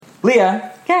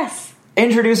Leah, Yes.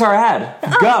 introduce our ad.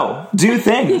 Go. Do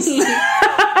things.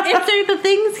 Insert the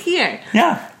things here.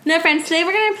 Yeah. Now, friends, today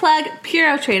we're going to plug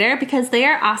Puro Trader because they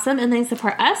are awesome and they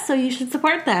support us, so you should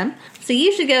support them. So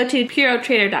you should go to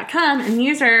purotrader.com and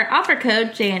use our offer code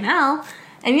JNL,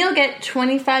 and you'll get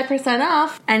 25%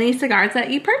 off any cigars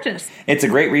that you purchase. It's a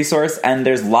great resource, and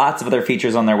there's lots of other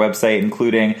features on their website,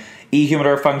 including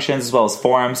e-humidor functions as well as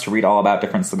forums to read all about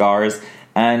different cigars.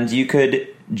 And you could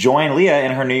join Leah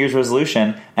in her New Year's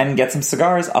resolution and get some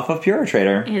cigars off of Puro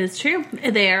Trader. It is true.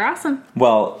 They are awesome.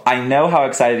 Well, I know how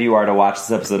excited you are to watch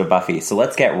this episode of Buffy, so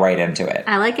let's get right into it.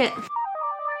 I like it.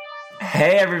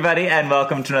 Hey everybody, and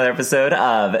welcome to another episode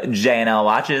of JNL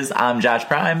Watches. I'm Josh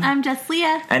Prime. I'm just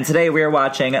Leah. And today we are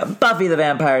watching Buffy the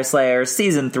Vampire Slayer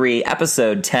Season 3,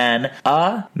 Episode 10,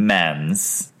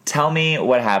 Amends. Tell me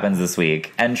what happens this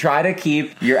week, and try to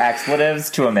keep your expletives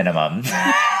to a minimum.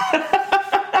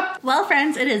 Well,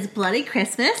 friends, it is Bloody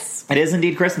Christmas. It is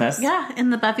indeed Christmas. Yeah,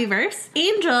 in the Buffyverse.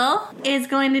 Angel is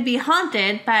going to be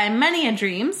haunted by many a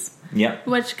dreams. Yep.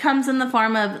 Which comes in the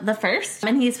form of the first.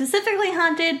 And he's specifically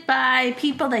haunted by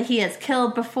people that he has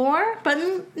killed before, but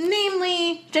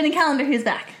namely Jenny Calendar, who's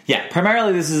back. Yeah,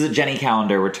 primarily this is a Jenny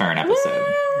Calendar return episode.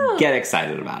 Woo! Get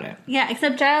excited about it. Yeah,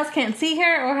 except Giles can't see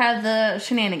her or have the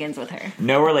shenanigans with her.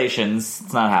 No relations.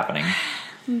 It's not happening.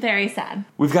 Very sad.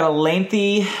 We've got a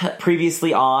lengthy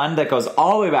previously on that goes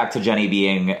all the way back to Jenny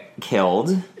being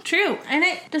killed. True, and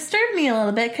it disturbed me a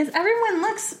little bit because everyone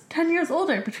looks 10 years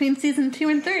older between season 2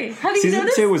 and 3. Have you Season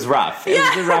noticed? 2 was rough. It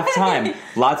was a rough time.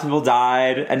 Lots of people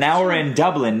died, and now we're in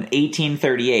Dublin,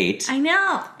 1838. I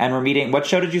know. And we're meeting... What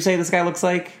show did you say this guy looks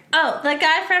like? Oh, the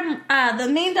guy from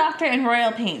the main doctor in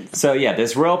Royal Pains. So yeah,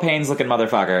 this Royal Pains looking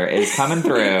motherfucker is coming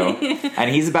through,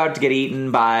 and he's about to get eaten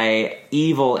by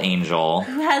Evil Angel.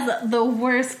 Who has the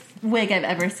worst wig I've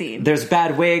ever seen. There's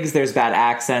bad wigs, there's bad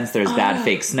accents, there's bad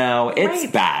fake snow. It's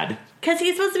right. bad. Because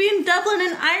he's supposed to be in Dublin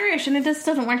and Irish, and it just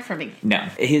doesn't work for me. No.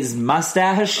 His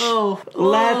mustache. Oh.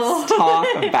 Let's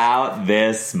talk about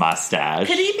this mustache.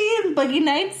 Could he be in Boogie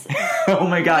Nights? Oh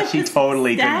my gosh, he With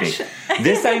totally could stash? be.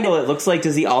 This angle, it looks like,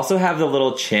 does he also have the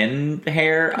little chin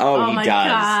hair? Oh, he my does.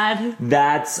 God.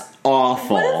 That's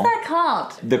awful. What is that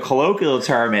called? The colloquial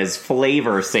term is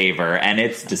flavor saver, and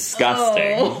it's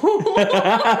disgusting. Oh.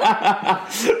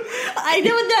 I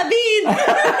know what that means.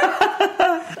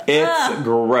 It's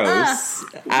gross.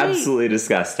 Absolutely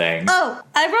disgusting. Oh,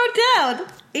 I wrote down.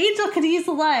 Angel could use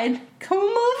the line, "Come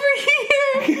over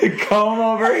here." Come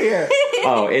over here.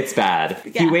 Oh, it's bad.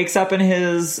 Yeah. He wakes up in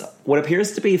his, what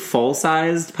appears to be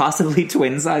full-sized, possibly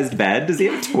twin-sized bed. Does he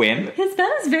have a twin? His bed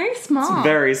is very small. It's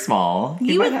very small.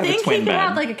 He You might would have a think he twin could bed.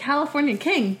 have like a California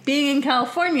king, being in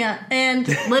California and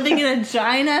living in a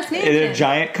giant ass mansion. In a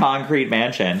giant concrete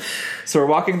mansion. So we're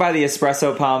walking by the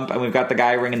espresso pump, and we've got the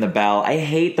guy ringing the bell. I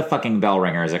hate the fucking bell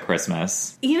ringers at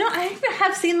Christmas. You know, I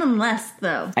have seen them less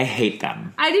though. I hate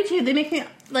them. I do too. They make me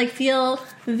like feel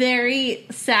very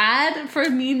sad for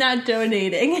me not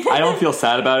donating. I don't feel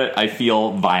sad about it. I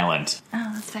feel violent.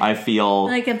 Oh, that's fair. I feel...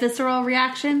 Like a visceral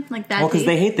reaction, like that. Well, because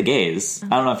they hate the gays. I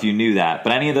don't know if you knew that,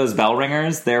 but any of those bell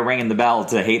ringers, they're ringing the bell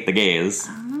to hate the gays.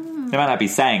 They might not be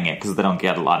saying it because they don't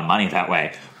get a lot of money that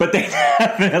way, but they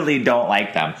definitely don't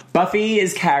like them. Buffy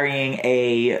is carrying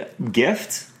a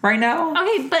gift right now.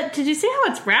 Okay, but did you see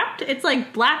how it's wrapped? It's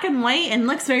like black and white and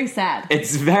looks very sad.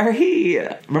 It's very...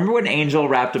 Remember when Angel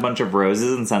wrapped a bunch of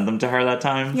roses and sent them to her that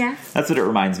time? Yeah. That's what it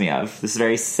reminds me of. This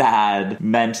very sad,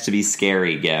 meant to be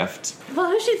scary gift. Well,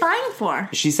 who's she buying for?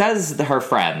 She says her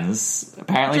friends.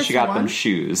 Apparently Just she got one? them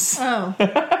shoes. Oh.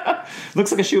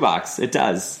 Looks like a shoebox. It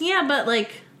does. Yeah, but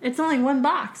like, it's only one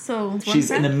box, so... She's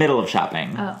in the middle of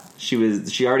shopping. Oh.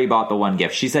 She already bought the one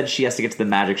gift. She said she has to get to the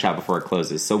magic shop before it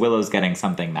closes, so Willow's getting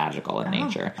something magical in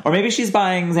nature. Or maybe she's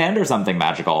buying Xander something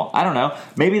magical. I don't know.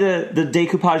 Maybe the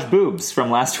decoupage boobs from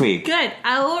last week. Good.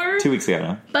 Or 2 weeks ago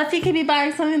now. Buffy could be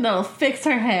buying something that'll fix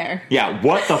her hair. Yeah,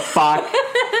 what the fuck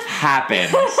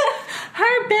happened?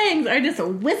 Her bangs are just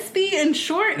wispy and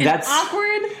short and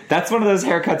awkward. That's one of those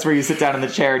haircuts where you sit down in the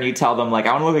chair and you tell them, like,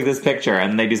 I want to look at this picture,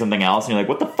 and they do something else, and you're like,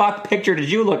 what the fuck picture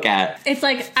did you look at? It's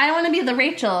like, I want to be the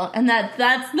Rachel, and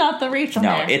that's not the Rachel No,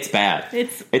 hair. it's bad.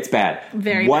 It's bad.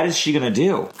 Very What bad. is she going to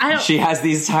do? She has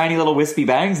these tiny little wispy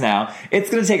bangs now. It's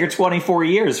going to take her 24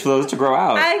 years for those to grow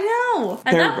out. I know.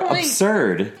 At They're that point,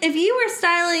 absurd. if you were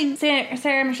styling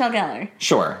Sarah Michelle Gellar,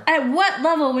 Sure. at what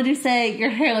level would you say your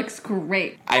hair looks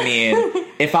great? I mean,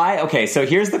 okay, so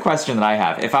here's the question that I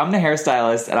have. If I'm the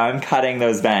hairstylist and I'm cutting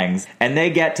those bangs, and they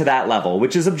get to that level,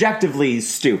 which is objectively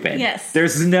stupid. Yes.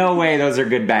 There's no way those are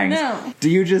good bangs. No. Do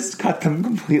you just cut them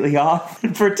completely off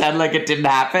and pretend like it didn't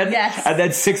happen? Yes. And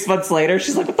then 6 months later,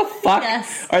 she's like, what the fuck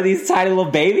Yes. are these tiny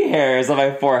little baby hairs on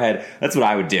my forehead? That's what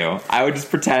I would do. I would just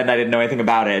pretend I didn't know anything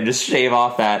about it and just shave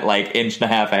off that, like, inch and a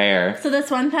half of hair. So this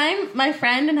one time, my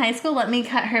friend in high school let me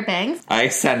cut her bangs. I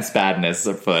sense badness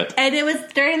afoot. And it was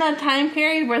during that time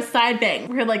period where side bangs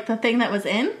were, like, the thing that was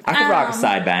in. I could rock a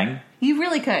side bang. You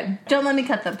really could. Don't let me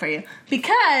cut them for you.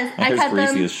 Because I There's cut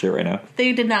greasy them, as shit right now.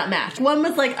 they did not match. One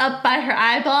was, like, up by her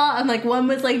eyeball, and, like, one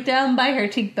was, like, down by her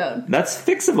cheekbone. That's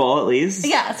fixable, at least.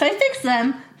 Yeah, so I fixed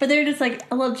them, but they were just, like,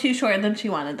 a little too short than she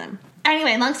wanted them.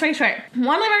 Anyway, long story short,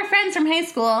 one of our friends from high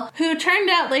school, who turned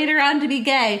out later on to be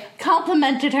gay,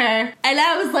 complimented her, and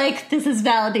I was like, this is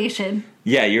validation.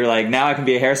 Yeah, you're like, now I can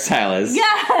be a hairstylist.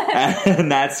 Yeah!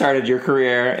 And that started your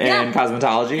career in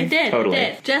cosmetology? It did. Totally.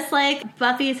 It did. Just like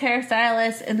Buffy's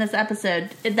hairstylist in this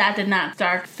episode, that did not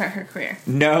start her career.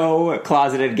 No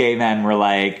closeted gay men were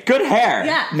like, good hair.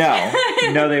 Yeah.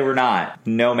 No. No, they were not.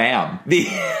 No, ma'am.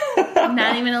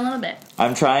 Not even a little bit.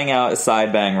 I'm trying out a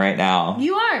side bang right now.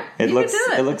 You are. It You looks can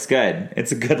do it. it looks good.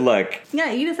 It's a good look.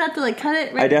 Yeah, you just have to like cut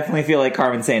it right. I definitely feel like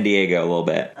Carmen Sandiego a little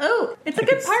bit. Oh, it's a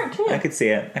good part too. I could see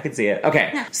it.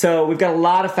 Okay, so we've got a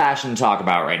lot of fashion to talk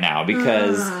about right now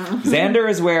because Xander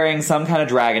is wearing some kind of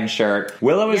dragon shirt,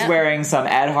 Willow is wearing some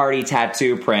Ed Hardy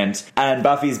tattoo print, and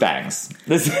Buffy's bangs.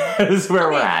 This is where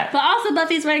we're at. But also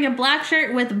Buffy's wearing a black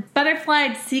shirt with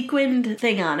butterfly sequined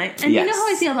thing on it. And Yes. you know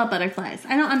how I feel about butterflies.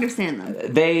 I don't understand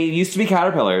them. They used to be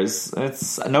caterpillars.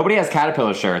 Nobody has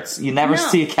caterpillar shirts. You never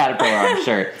see a caterpillar on a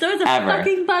shirt. So it's a ever.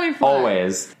 fucking butterfly.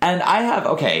 Always. And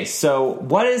so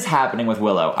what is happening with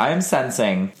Willow? I am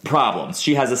sensing problems.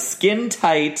 She has a skin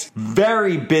tight,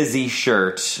 very busy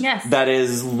shirt. Yes. That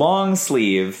is long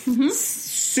sleeve.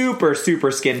 Super,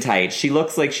 super skin tight. She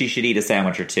looks like she should eat a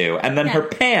sandwich or two. And then her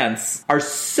pants are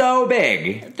so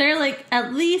big. They're like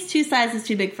at least 2 sizes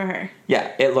too big for her.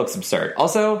 Yeah, it looks absurd.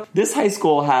 Also, this high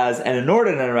school has an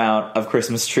inordinate amount of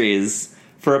Christmas trees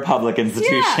for a public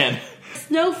institution. Yeah.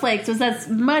 Snowflakes was as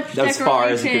much As far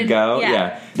as you could go.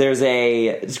 Yeah. There's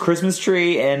a Christmas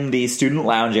tree in the student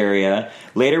lounge area.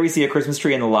 Later we see a Christmas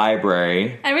tree in the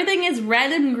library. Everything is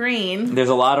red and green. There's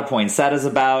a lot of poinsettias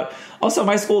about. Also,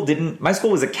 my school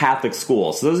was a Catholic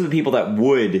school, so those are the people that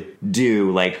would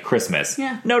do, like, Christmas.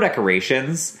 Yeah. No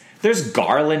decorations. There's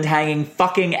garland hanging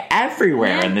fucking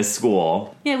everywhere in this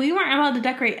school. Yeah, we weren't allowed to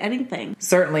decorate anything.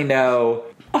 Certainly no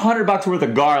 $100 worth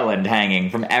of garland hanging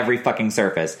from every fucking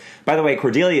surface. By the way,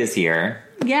 Cordelia's here.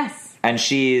 Yes. And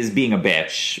she's being a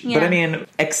bitch. Yeah. But I mean,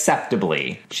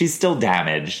 acceptably. She's still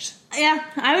damaged. Yeah,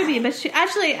 I would be, but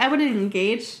actually, I wouldn't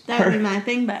engage. That would be my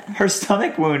thing, but... Her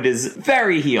stomach wound is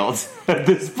very healed at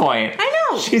this point. I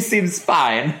know. She seems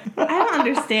fine. I don't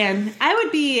understand. I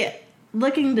would be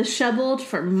looking disheveled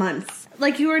for months.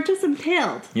 Like you were just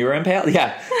impaled. You were impaled?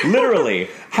 Yeah, literally.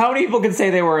 How many people can say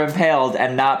they were impaled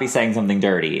and not be saying something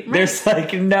dirty? Right. There's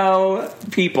like no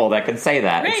people that can say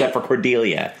that except for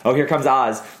Cordelia. Oh, here comes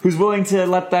Oz, who's willing to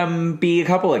let them be a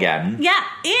couple again. Yeah,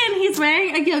 and he's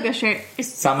wearing a yoga shirt.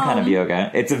 Some kind of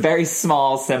yoga. It's a very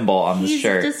small symbol on the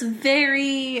shirt. He's just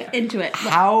very into it.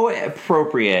 How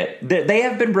appropriate. They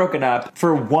have been broken up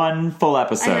for one full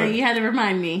episode. I know, you had to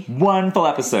remind me. One full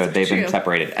episode they've been True.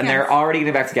 separated. And Yes. they're already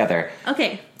getting back together.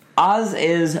 Okay. Oz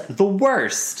is the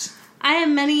worst. I have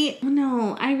many...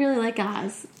 No, I really like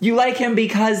Oz. You like him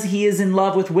because he is in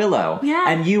love with Willow. Yeah.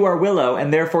 And you are Willow,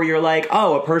 and therefore you're like,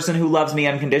 oh, a person who loves me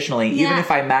unconditionally, even Yeah. if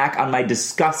I mac on my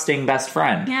disgusting best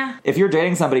friend. Yeah. If you're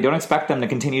dating somebody, don't expect them to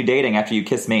continue dating after you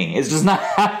kiss me. It's just not...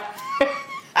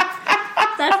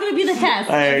 That's going to be the test.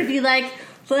 It could be like,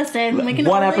 listen, we can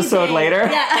One only episode date. later.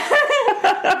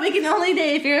 Yeah. We can only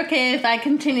date if you're okay if I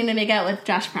continue to make out with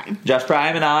Josh Prime. Josh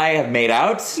Prime and I have made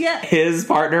out. Yeah. His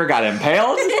partner got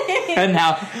impaled. And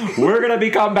now we're going to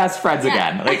become best friends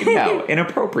again. Like, no,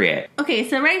 inappropriate. Okay,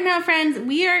 so right now, friends,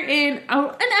 we are in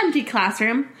an empty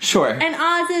classroom. Sure. And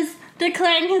Oz is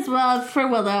declaring his love for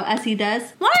Willow, as he does.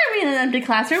 Why are we in an empty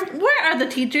classroom? Where are the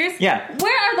teachers? Yeah.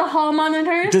 Where are the hall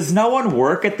monitors? Does no one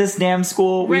work at this damn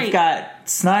school? Right. We've got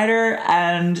Snyder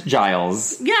and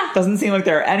Giles. Yeah. Doesn't seem like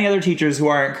there are any other teachers who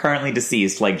aren't currently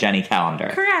deceased, like Jenny Calendar.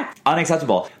 Correct.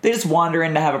 Unacceptable. They just wander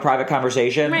in to have a private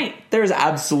conversation. Right. There's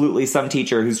absolutely some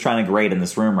teacher who's trying to grade in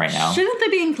this room right now. Shouldn't they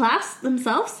be in class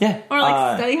themselves? Yeah. Or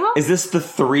like study hall? Is this the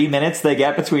 3 minutes they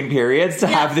get between periods to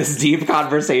have this deep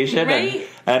conversation Right.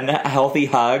 and a healthy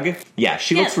hug? Yeah,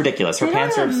 she looks ridiculous. Her They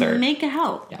pants are don't absurd. Make a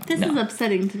help. Yeah, This no. is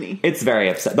upsetting to me. It's very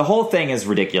upset. The whole thing is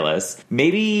ridiculous.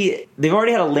 Maybe they've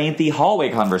already had a lengthy hallway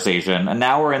conversation, and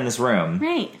now we're in this room.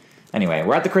 Right. Anyway,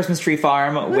 we're at the Christmas tree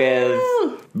farm with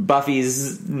Woo!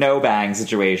 Buffy's no bang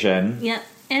situation. Yep.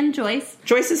 And Joyce.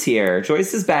 Joyce is here.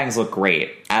 Joyce's bangs look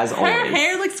great, as Her always.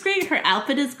 hair looks great. Her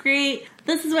outfit is great.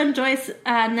 This is when Joyce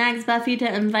nags Buffy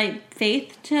to invite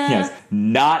Faith to... Yes,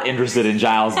 not interested in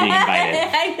Giles being invited.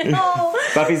 I know.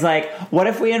 Buffy's like, what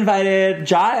if we invited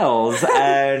Giles?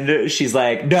 And she's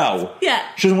like, no. Yeah.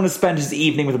 She doesn't want to spend his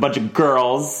evening with a bunch of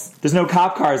girls. There's no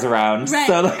cop cars around, right.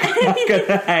 so like, I'm not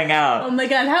gonna hang out. Oh my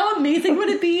god, how amazing would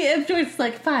it be if Joyce was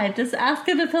like, fine, just ask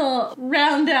him if he'll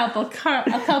round up a cop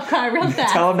car real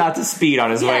fast. Tell him not to speed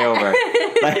on his way over.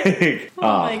 Like, oh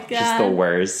my god. Just the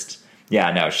worst.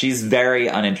 Yeah, no, she's very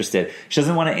uninterested. She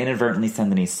doesn't want to inadvertently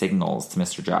send any signals to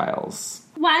Mr. Giles.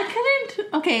 Why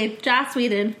couldn't... Okay, Joss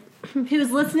Whedon, he was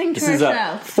listening to This our is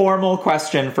show. a formal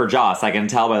question for Joss. I can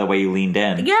tell by the way you leaned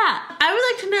in. Yeah, I would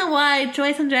like to know why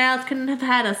Joyce and Giles couldn't have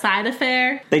had a side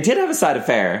affair. They did have a side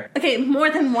affair. Okay, more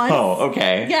than once. Oh,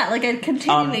 okay. Yeah, like a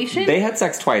continuation. They had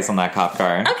sex twice on that cop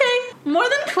car. Okay, more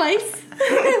than twice.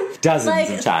 Dozens like,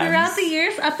 of times. throughout the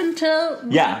years up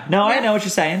until... Yeah, no, Yeah. I know what you're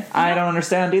saying. I don't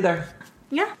understand either.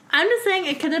 Yeah, I'm just saying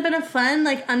it could have been a fun,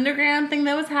 like, underground thing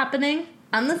that was happening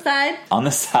on the side. On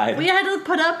the side. We had to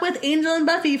put up with Angel and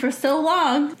Buffy for so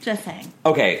long. Just saying.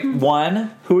 Okay,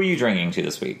 one, who are you drinking to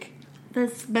this week?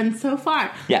 This has been so far.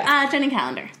 Yeah. Jenny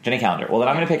Calendar. Jenny Calendar. Well, then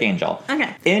I'm going to pick Angel.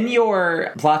 Okay. In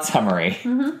your plot summary,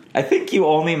 I think you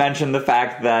only mentioned the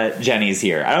fact that Jenny's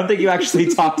here. I don't think you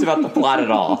actually talked about the plot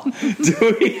at all.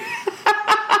 Do we?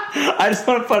 I just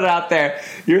want to put it out there.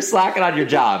 You're slacking on your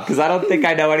job because I don't think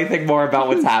I know anything more about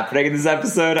what's happening in this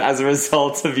episode as a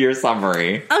result of your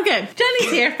summary. Okay,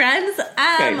 Jenny's here, friends.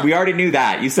 Okay, we already knew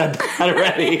that. You said that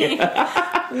already.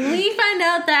 We find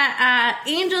out that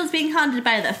Angel's being haunted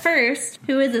by the First,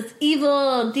 who is this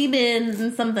evil demon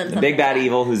and something. Big bad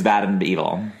evil who's bad and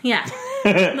evil. Yeah.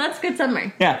 That's a good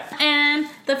summary. Yeah. And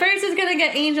the First is gonna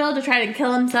get Angel to try to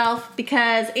kill himself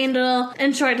because Angel,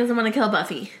 in short, doesn't want to kill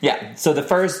Buffy. Yeah, so the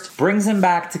First brings him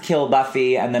back to kill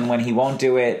Buffy, and then when he won't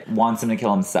do it, wants him to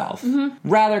kill himself.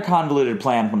 Rather convoluted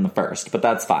plan from the First, but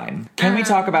that's fine. Can we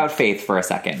talk about Faith for a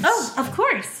second? Oh, of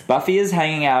course. Buffy is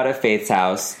hanging out at Faith's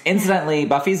house. Incidentally,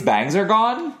 Buffy's bangs are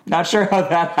gone. Not sure how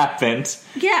that happened.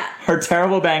 Yeah. Her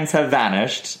terrible bangs have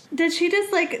vanished. Did she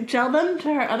just, like, gel them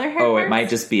to her other hair? Oh, it parts? might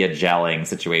just be a gelling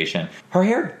situation. Her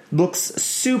hair looks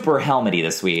super helmety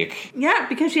this week. Yeah,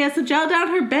 because she has to gel down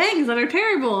her bangs that are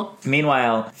terrible.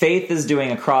 Meanwhile, Faith is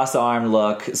doing a cross-arm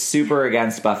look, super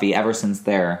against Buffy ever since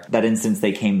that instance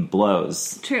they came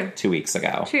blows. True. 2 weeks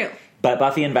ago. True. But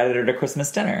Buffy invited her to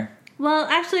Christmas dinner. Well,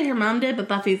 actually, her mom did, but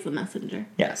Buffy's the messenger.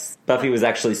 Yes. Buffy was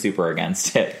actually super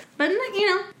against it. But, you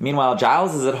know. Meanwhile,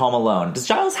 Giles is at home alone. Does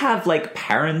Giles have, like,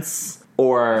 parents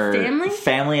or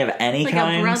family of any like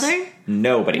kind? A brother?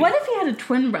 Nobody. What if he had a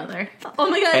twin brother? Oh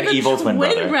my god, An the evil twin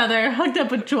brother hooked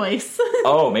up with Joyce.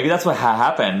 Oh, maybe that's what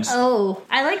happened. Oh,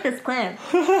 I like this plan.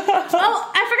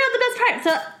 Oh, I forgot the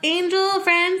best part. So, Angel,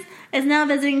 friends, is now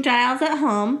visiting Giles at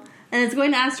home and is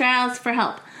going to ask Giles for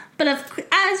help. But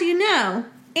as you know,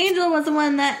 Angel was the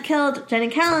one that killed Jenny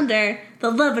Calendar,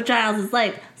 the love of Giles'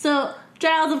 life. So,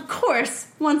 Giles, of course,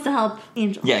 wants to help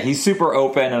Angel. Yeah, he's super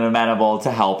open and amenable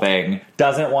to helping.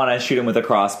 Doesn't want to shoot him with a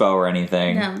crossbow or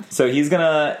anything. No. So he's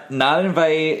gonna not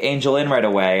invite Angel in right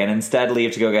away and instead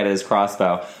leave to go get his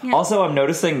crossbow. Yeah. Also, I'm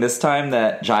noticing this time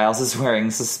that Giles is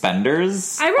wearing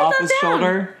suspenders I wrote off that his down.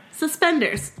 shoulder.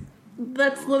 Suspenders.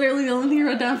 That's literally the only thing I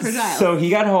wrote down for Giles. So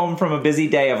he got home from a busy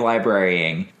day of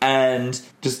librarying and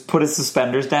just put his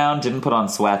suspenders down, didn't put on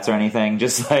sweats or anything,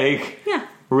 just like yeah.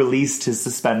 released his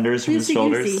suspenders from his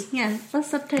shoulders. Yeah,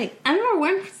 less uptight. I've never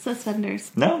worn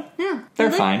suspenders. No? Yeah.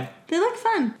 They're fine. They look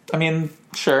fun. I mean,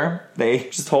 sure, they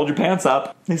just hold your pants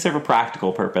up. They serve a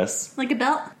practical purpose. Like a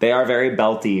belt? They are very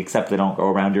belty, except they don't go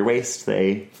around your waist.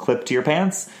 They clip to your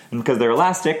pants, and because they're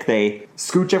elastic, they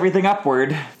scooch everything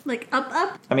upward. Like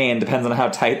up? I mean, it depends on how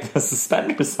tight the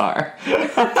suspenders are.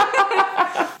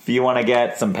 If you want to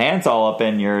get some pants all up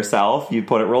in yourself, you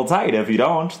put it real tight. If you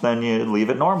don't, then you leave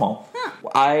it normal. Huh.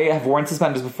 I have worn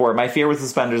suspenders before. My fear with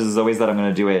suspenders is always that I'm going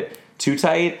to do it too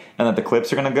tight, and that the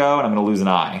clips are going to go, and I'm going to lose an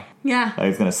eye. Yeah. Like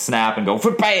it's going to snap and go,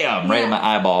 bam, right in my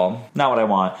eyeball. Not what I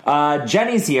want.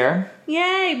 Jenny's here.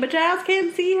 Yay, but Giles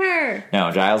can't see her.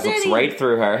 No, Giles looks Jenny. right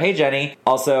through her. Hey, Jenny.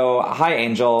 Also, hi,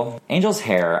 Angel. Angel's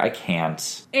hair, I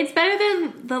can't. It's better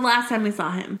than the last time we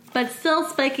saw him, but still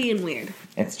spiky and weird.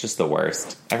 It's just the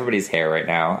worst. Everybody's hair right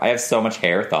now. I have so much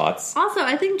hair thoughts. Also,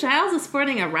 I think Giles is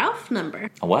sporting a Ralph number.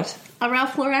 A what? A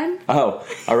Ralph Lauren? Oh,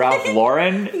 a Ralph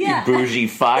Lauren? Yeah. You bougie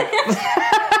fuck.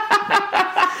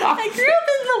 I grew up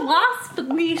in the Wasp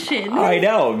Nation. I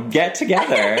know. Get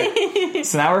together.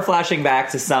 So now we're flashing back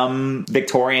to some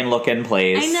Victorian-looking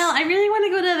place. I know. I really want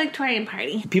to go to a Victorian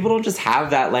party. People don't just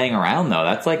have that laying around, though.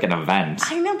 That's like an event.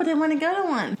 I know, but I want to go to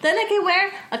one. Then I can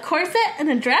wear a corset and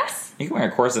a dress. You can wear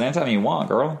a corset anytime you want,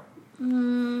 girl.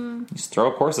 Just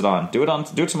throw a corset on. Do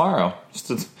it tomorrow.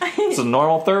 It's a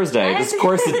normal Thursday. Just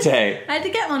corset day. I had to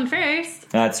get one first.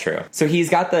 That's true. So he's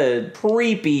got the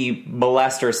creepy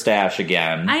molester stash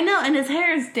again. I know, and his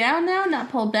hair is down now, not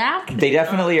pulled back. They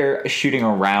definitely are shooting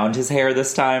around his hair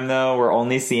this time, though. We're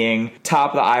only seeing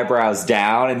top of the eyebrows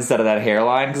down instead of that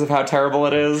hairline because of how terrible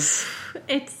it is.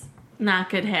 It's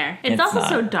not good hair. It's also not.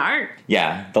 so dark.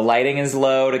 Yeah, the lighting is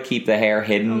low to keep the hair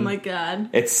hidden. Oh my god.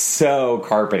 It's so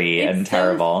carpety and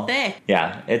terrible. So thick.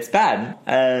 Yeah, it's bad.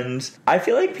 And I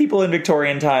feel like people in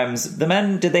Victorian times, the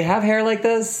men, did they have hair like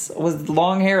this? Was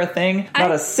long hair a thing? Not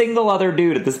a single other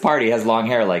dude at this party has long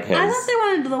hair like his. I thought they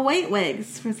wanted the white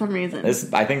wigs for some reason.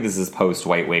 I think this is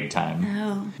post-white wig time.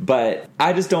 Oh. But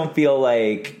I just don't feel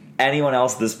like anyone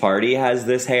else at this party has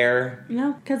this hair.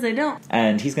 No, because they don't.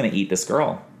 And he's going to eat this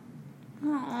girl.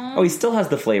 Aww. Oh, he still has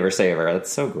the flavor saver.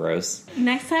 That's so gross.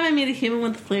 Next time I meet a human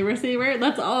with a flavor saver,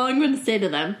 that's all I'm going to say to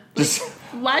them. Just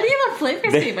why do you have a flavor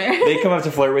saver? They come up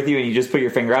to flirt with you and you just put your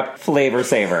finger up, flavor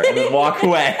saver, and then walk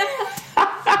away.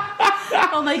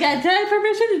 Oh my god, do I have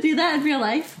permission to do that in real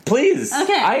life? Please.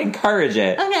 Okay. I encourage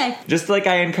it. Okay. Just like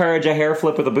I encourage a hair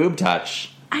flip with a boob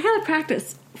touch. I gotta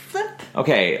practice. Flip.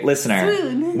 Okay, listener.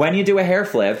 Swoon. When you do a hair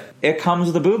flip, it comes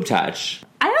with a boob touch.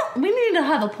 We need to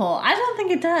have a poll. I don't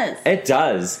think it does. It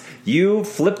does. You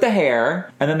flip the hair,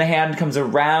 and then the hand comes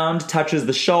around, touches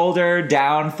the shoulder,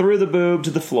 down through the boob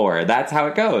to the floor. That's how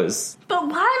it goes. But why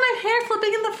am I hair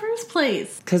flipping in the first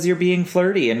place? Because you're being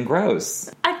flirty and gross.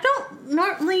 I don't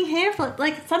normally hair flip.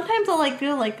 Like, sometimes I'll,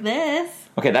 do like this.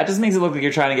 Okay, that just makes it look like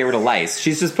you're trying to get rid of lice.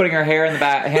 She's just putting her hair in the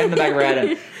back, hand in the back of her head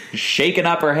and shaking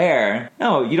up her hair.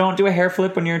 No, you don't do a hair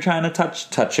flip when you're trying to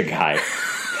touch a guy.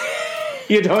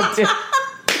 You don't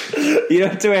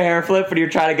do a hair flip when you're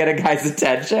trying to get a guy's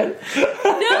attention.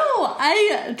 No,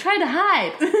 I try to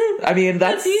hide. I mean,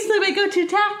 that's usually my go-to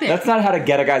tactic. That's not how to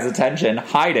get a guy's attention.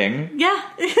 Hiding. Yeah.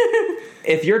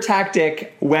 If your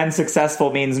tactic, when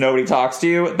successful, means nobody talks to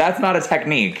you, that's not a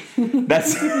technique.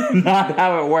 That's not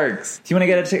how it works. If you want to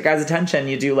get a guy's attention,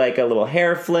 you do like a little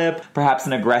hair flip, perhaps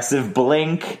an aggressive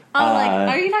blink. Oh,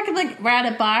 are you talking like we're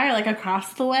at a bar, like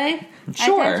across the way?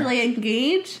 Sure. I actually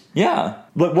engage? Yeah.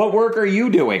 But what work are you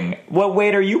doing? What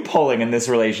weight are you pulling in this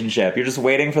relationship? You're just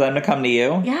waiting for them to come to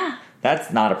you? Yeah.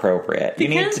 That's not appropriate. You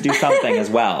need to do something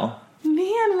as well.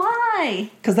 Man,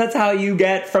 why? Because that's how you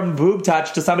get from boob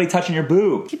touch to somebody touching your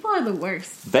boob. People are the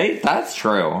worst. That's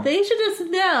true. They should just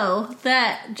know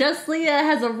that Just Leah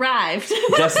has arrived.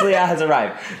 Just Leah has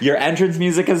arrived. Your entrance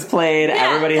music has played. Yeah.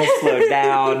 Everybody has slowed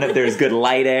down. There's good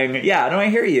lighting. Yeah, no, I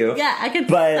hear you. Yeah, I could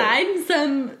sign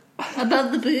some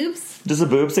above the boobs. Just a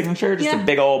boob signature? Just a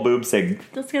big old boob sig.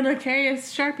 Just gonna carry a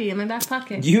Sharpie in my back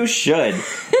pocket. You should.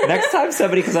 Next time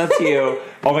somebody comes up to you,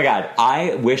 oh my god,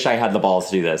 I wish I had the balls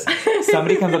to do this.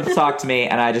 Somebody comes up to talk to me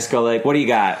and I just go like, what do you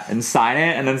got? And sign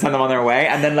it and then send them on their way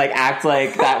and then like act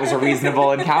like that was a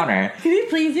reasonable encounter. Can you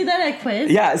please do that at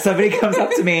quiz? Yeah, somebody comes up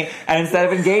to me and instead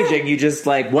of engaging, you just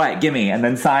like, what? Gimme. And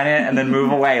then sign it and then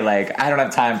move away. Like, I don't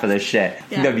have time for this shit. I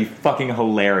think that'd be fucking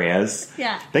hilarious.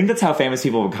 Yeah. I think that's how famous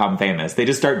people become famous. They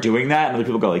just start doing that and other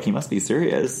people go like, he must be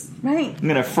serious. Right. I'm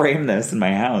gonna frame this in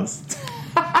my house.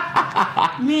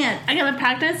 Man, I gotta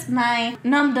practice my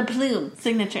nom de plume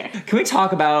signature. Can we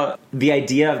talk about the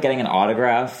idea of getting an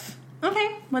autograph?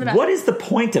 Okay, what about What is the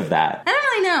point of that? I don't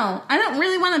really know. I don't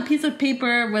really want a piece of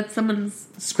paper with someone's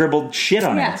scribbled shit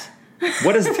on it.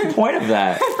 What is the point of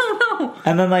that? I don't know.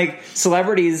 And then, like,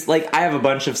 celebrities, like, I have a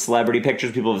bunch of celebrity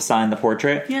pictures. People have signed the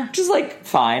portrait. Yeah. Which is, like,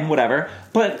 fine, whatever.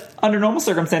 But under normal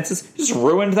circumstances, you just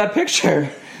ruined that picture.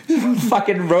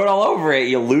 Fucking wrote all over it,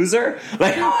 you loser.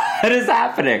 Like, what is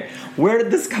happening? Where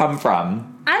did this come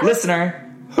from?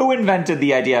 Listener, who invented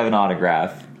the idea of an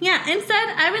autograph? Yeah, instead,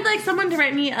 I would like someone to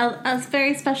write me a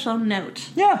very special note.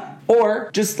 Yeah. Or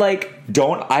just, like,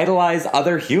 don't idolize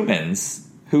other humans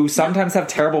who sometimes have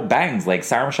terrible bangs, like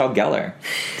Sarah Michelle Gellar.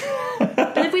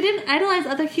 But if we didn't idolize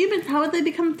other humans, how would they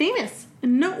become famous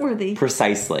and noteworthy?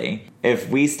 Precisely. If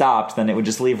we stopped, then it would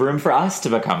just leave room for us to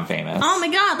become famous. Oh my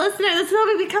god, listener, this is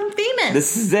how we become famous.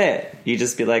 This is it. You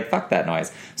just be like, fuck that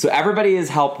noise. So everybody is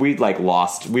we've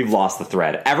lost the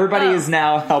thread. Everybody is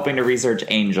now helping to research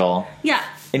Angel. Yeah.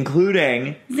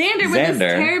 Including Xander with his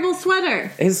terrible sweater.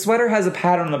 His sweater has a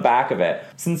pattern on the back of it.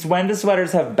 Since when do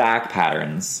sweaters have back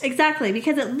patterns? Exactly,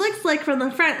 because it looks like from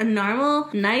the front a normal,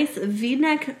 nice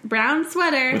V-neck brown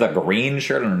sweater. With a green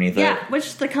shirt underneath it. Yeah,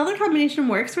 which the color combination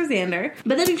works for Xander.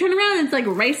 But then you turn around and it's like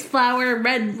rice flour,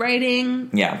 red writing.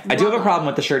 Yeah, I do have a problem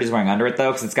with the shirt he's wearing under it,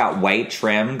 though, because it's got white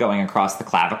trim going across the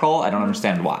clavicle. I don't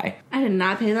understand why. I did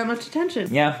not pay that much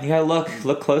attention. Yeah, you gotta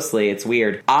look closely. It's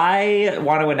weird. I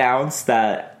want to announce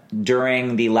that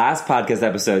during the last podcast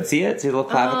episode, see it? See the little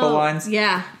clavicle lines?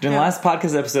 Yeah. During the last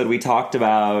podcast episode, we talked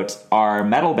about our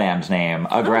metal band name,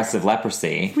 Aggressive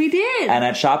Leprosy. We did. And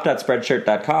at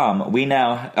shop.spreadshirt.com, we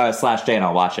now, slash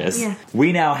JNL Watches,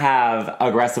 we now have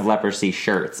Aggressive Leprosy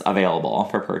shirts available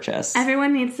for purchase.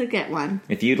 Everyone needs to get one.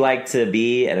 If you'd like to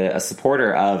be a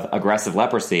supporter of Aggressive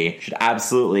Leprosy, you should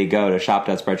absolutely go to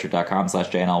shop.spreadshirt.com slash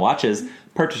JNL Watches,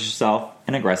 purchase yourself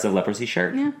an Aggressive Leprosy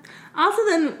shirt. Yeah. Also,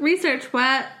 then research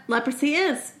what leprosy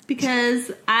is, because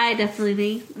I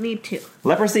definitely need to.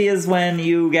 Leprosy is when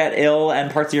you get ill and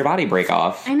parts of your body break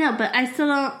off. I know, but I still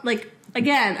don't, like,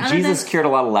 again, Jesus cured a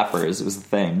lot of lepers. It was the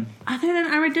thing. Other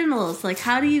than armadillos, like,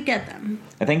 how do you get them?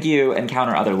 I think you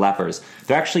encounter other lepers.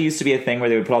 There actually used to be a thing where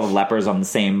they would put all the lepers on the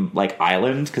same, like,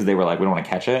 island, because they were like, we don't want to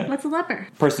catch it. What's a leper?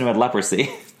 Person who had leprosy.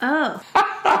 Oh.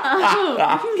 Oh,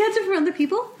 you can catch it from other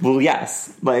people? Well,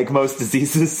 yes. Like most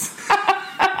diseases.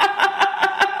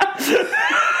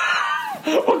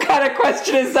 What kind of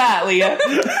question is that, Leah?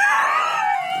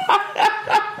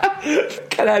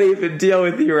 Cannot even deal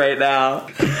with you right now.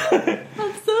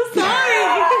 I'm so sorry.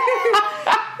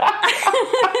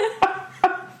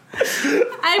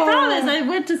 I promise I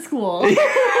went to school.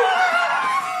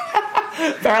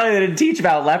 Apparently they didn't teach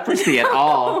about leprosy at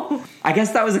all. I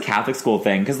guess that was a Catholic school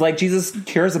thing, because, like, Jesus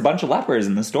cures a bunch of lepers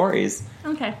in the stories.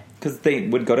 Okay. Because they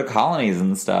would go to colonies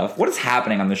and stuff. What is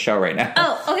happening on the show right now?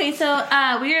 Oh, okay, so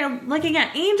we are looking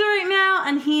at Angel right now,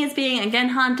 and he is being again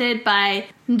haunted by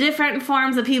different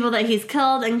forms of people that he's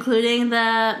killed, including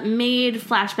the maid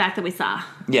flashback that we saw.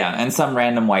 Yeah, and some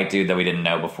random white dude that we didn't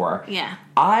know before. Yeah.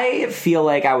 I feel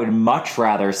like I would much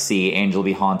rather see Angel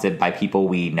be haunted by people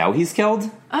we know he's killed.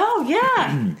 Oh,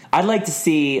 yeah. I'd like to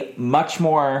see much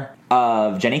more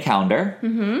of Jenny Calendar.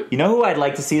 Mm-hmm. You know who I'd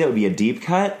like to see that would be a deep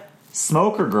cut?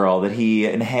 Smoker Girl that he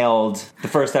inhaled the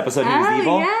first episode he was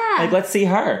evil. Yeah. Like, let's see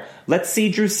her. Let's see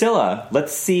Drusilla.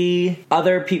 Let's see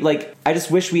other people. Like, I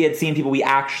just wish we had seen people we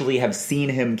actually have seen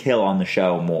him kill on the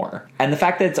show more. And the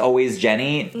fact that it's always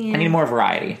Jenny, I need more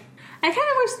variety. I kind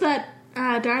of wish that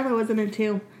Darla was in it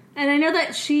too. And I know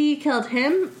that she killed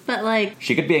him, but like...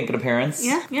 She could make an appearance.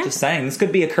 Yeah. Just saying. This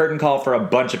could be a curtain call for a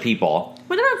bunch of people.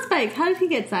 What about Spike? How did he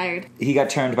get sired? He got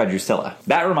turned by Drusilla.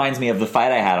 That reminds me of the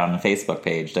fight I had on the Facebook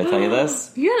page. Did I tell you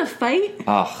this? You had a fight?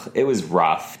 Oh, it was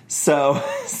rough. So,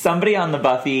 somebody on the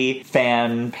Buffy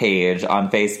fan page on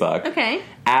Facebook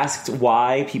asked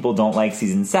why people don't like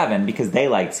Season 7 because they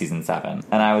liked Season 7.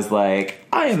 And I was like,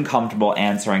 I am comfortable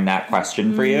answering that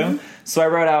question for you. So I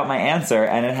wrote out my answer,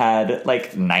 and it had,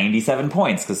 like, 97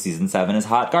 points, because Season 7 is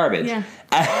hot garbage. Yeah.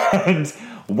 And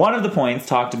one of the points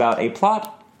talked about a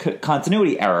plot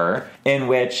continuity error, in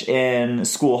which in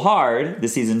School Hard, the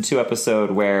Season 2 episode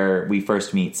where we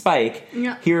first meet Spike,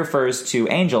 he refers to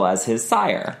Angel as his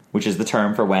sire, which is the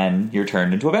term for when you're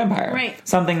turned into a vampire. Right.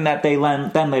 Something that they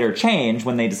then later change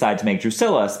when they decide to make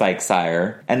Drusilla Spike's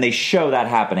sire, and they show that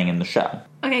happening in the show.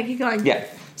 Okay, keep going. Yeah.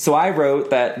 So I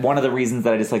wrote that one of the reasons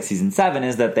that I dislike Season 7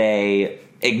 is that they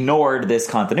ignored this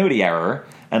continuity error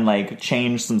and, like,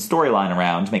 changed some storyline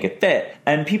around to make it fit.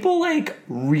 And people, like,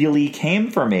 really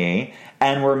came for me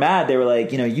and were mad. They were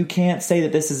like, you know, you can't say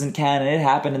that this isn't canon. It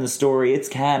happened in the story. It's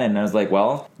canon. And I was like,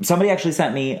 well, somebody actually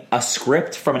sent me a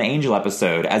script from an Angel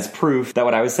episode as proof that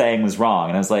what I was saying was wrong.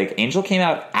 And I was like, Angel came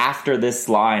out after this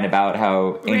line about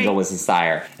how Angel was his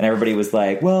sire. And everybody was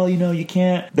like, well, you know, you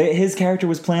can't. His character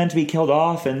was planned to be killed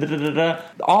off and da-da-da-da.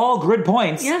 All good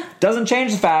points. Yeah. Doesn't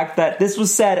change the fact that this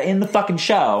was said in the fucking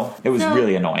show. It was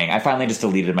really annoying. I finally just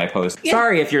deleted my post. Yeah.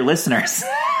 Sorry if you're listeners.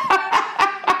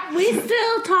 We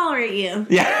still tolerate you.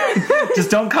 Yeah. Just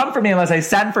don't come for me unless I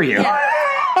send for you.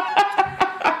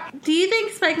 Yeah. Do you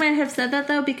think Spike might have said that,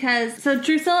 though? Because, so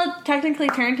Drusilla technically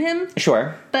turned him.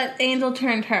 Sure. But Angel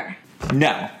turned her.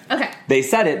 No. Okay. They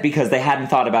said it because they hadn't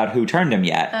thought about who turned him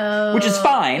yet. Which is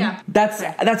fine. Yeah.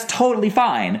 That's totally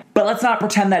fine. But let's not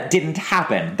pretend that didn't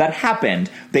happen. That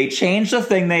happened. They changed the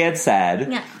thing they had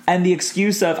said. Yeah. And the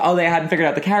excuse of, oh, they hadn't figured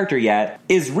out the character yet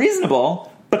is reasonable,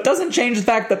 but doesn't change the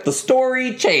fact that the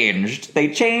story changed.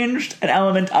 They changed an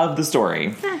element of the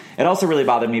story. It also really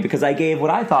bothered me because I gave what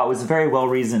I thought was a very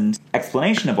well-reasoned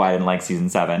explanation of why I didn't like Season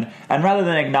 7. And rather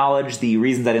than acknowledge the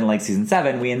reasons I didn't like Season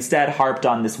 7, we instead harped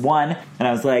on this one. And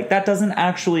I was like, that doesn't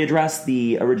actually address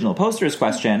the original poster's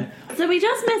question. So we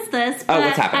just missed this. But,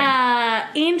 what's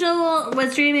happening? Angel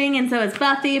was dreaming, and so is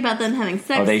Buffy, about them having sex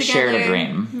together. Oh, they shared a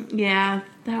dream. Yeah,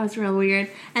 that was real weird.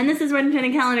 And this is when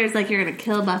Jenny Calendar is like, you're going to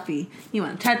kill Buffy. You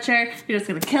want to touch her, you're just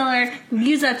going to kill her.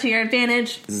 Use that to your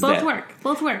advantage. Both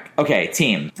work. Okay,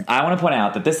 team. I want to point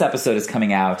out that this episode is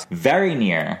coming out very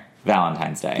near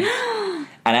Valentine's Day.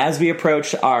 And as we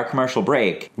approach our commercial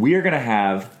break, we are going to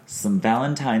have some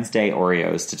Valentine's Day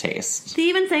Oreos to taste. They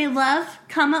even say love,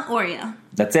 Oreo.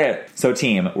 That's it. So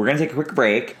team, we're going to take a quick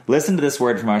break, listen to this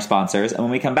word from our sponsors, and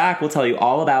when we come back, we'll tell you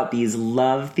all about these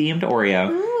love-themed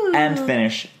Oreo and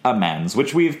finish amends,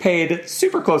 which we've paid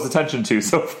super close attention to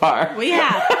so far. We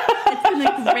have. It's been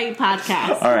a great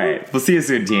podcast. All right. We'll see you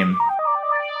soon, team.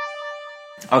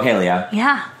 Okay, Leah.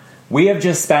 Yeah. We have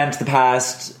just spent the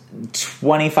past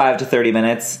 25 to 30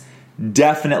 minutes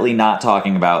definitely not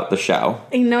talking about the show.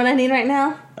 You know what I need right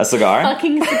now? A cigar?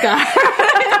 Fucking cigar.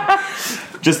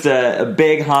 Just a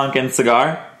big honkin'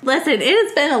 cigar? Listen, it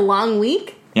has been a long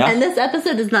week. Yeah. And this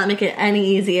episode does not make it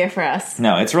any easier for us.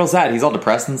 No, it's real sad. He's all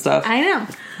depressed and stuff. I know. I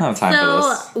don't have time for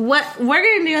this. So, what we're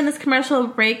going to do in this commercial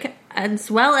break,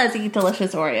 as well as eat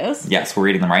delicious Oreos. Yes, we're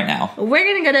eating them right now. We're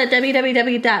going to go to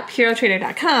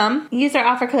www.purotrader.com, use our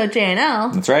offer code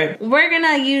JNL. That's right. We're going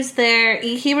to use their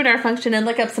e-humidor function and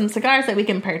look up some cigars that we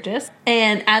can purchase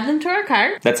and add them to our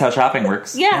cart. That's how shopping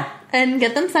works. Yeah, and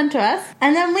get them sent to us.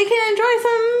 And then we can enjoy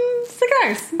some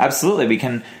cigars. Absolutely. We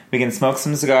can smoke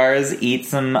some cigars, eat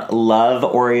some love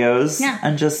Oreos,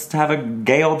 and just have a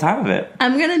gay old time of it.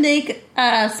 I'm going to make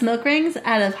smoke rings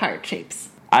out of heart shapes.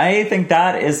 I think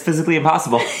that is physically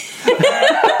impossible. They do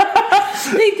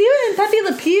it in Pepe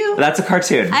Le Pew. That's a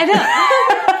cartoon. I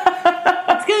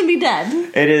know. It's going to be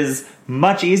dead. It is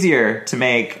much easier to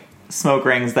make smoke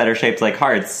rings that are shaped like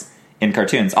hearts in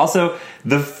cartoons. Also,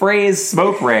 the phrase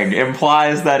smoke ring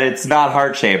implies that it's not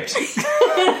heart-shaped.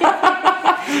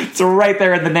 It's right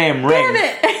there in the name, ring. Damn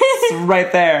it. It's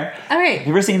right there. All right. Have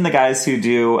you ever seen the guys who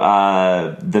do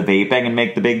the vaping and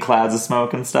make the big clouds of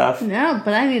smoke and stuff? No,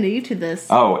 but I need to YouTube this.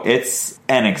 Oh, it's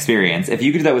an experience. If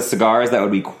you could do that with cigars, that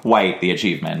would be quite the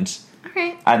achievement. All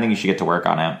right. I think you should get to work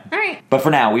on it. All right. But for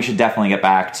now, we should definitely get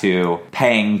back to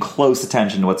paying close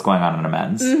attention to what's going on in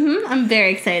amends. Mm-hmm. I'm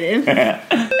very excited.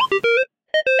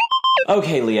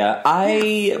 Okay, Leah,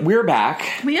 we're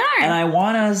back. We are. And I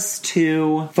want us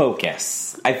to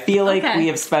focus. I feel like we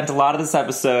have spent a lot of this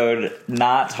episode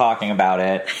not talking about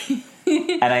it.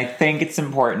 And I think it's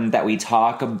important that we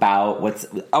talk about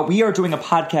we are doing a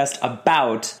podcast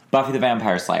about Buffy the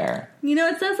Vampire Slayer. You know,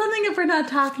 it says something if we're not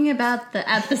talking about the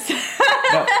episode.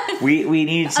 No, we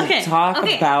need to talk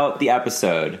about the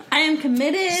episode. I am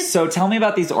committed. So tell me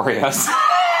about these Oreos.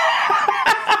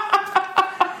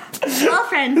 Well,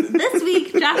 friends, this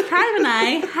week, Josh Prime and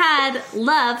I had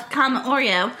Love,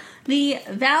 Oreo, the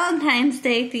Valentine's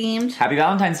Day themed. Happy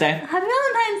Valentine's Day. Happy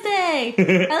Valentine's Day.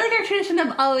 I like our tradition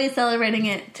of always celebrating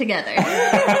it together.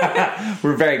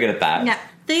 We're very good at that. Yeah.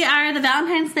 They are the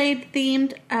Valentine's Day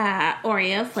themed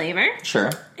Oreo flavor.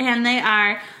 Sure. And they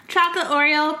are chocolate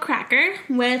Oreo cracker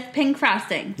with pink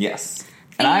frosting. Yes.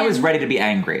 And I was ready to be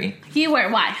angry. You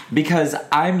were. Why? Because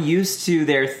I'm used to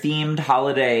their themed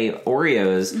holiday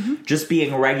Oreos just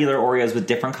being regular Oreos with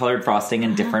different colored frosting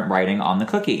and different writing on the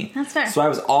cookie. That's fair. So I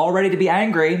was all ready to be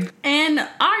angry. And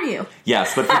are you?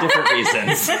 Yes, but for different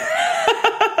reasons. So,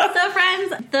 friends,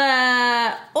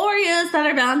 the Oreos that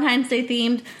are Valentine's Day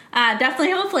themed definitely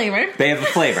have a flavor. They have a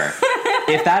flavor.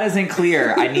 If that isn't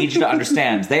clear, I need you to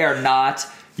understand. They are not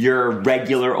your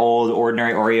regular old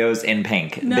ordinary Oreos in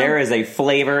pink. No. There is a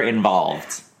flavor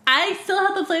involved. I still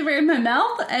have the flavor in my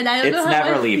mouth, and I don't know how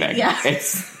never leaving. Yeah.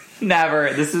 It's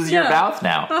never. This is your mouth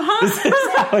now. Uh-huh. This is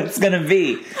how it's gonna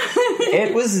be.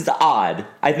 It was odd.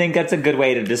 I think that's a good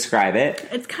way to describe it.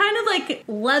 It's kind of like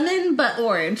lemon, but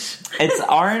orange. It's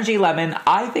orangey lemon.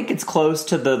 I think it's close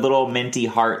to the little minty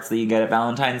hearts that you get at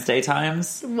Valentine's Day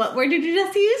times. What word did you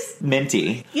just use?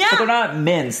 Minty. Yeah. But they're not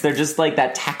mints. They're just like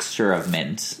that texture of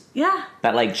mint. Yeah.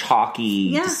 That like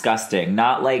chalky, disgusting.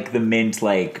 Not like the mint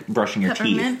like brushing your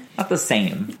Peppermint. teeth. Not the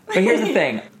same. But here's the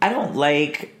thing. I don't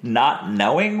like not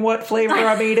knowing what flavor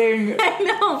I'm eating. I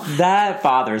know. That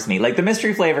bothers me. Like the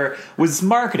mystery flavor was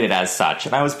marketed as such,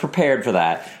 and I was prepared for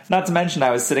that. Not to mention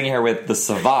I was sitting here with the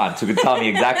savant who could tell me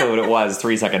exactly what it was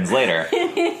 3 seconds later.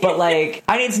 But like,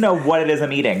 I need to know what it is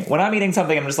I'm eating. When I'm eating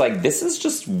something, I'm just like, this is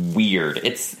just weird.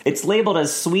 It's labeled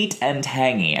as sweet and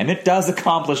tangy, and it does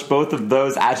accomplish both of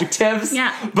those adjectives.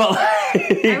 Yeah. But like,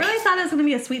 I really thought it was going to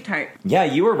be a sweet tart. yeah,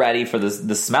 you were ready for this.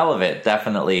 The smell of it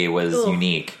definitely was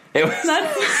unique. It was.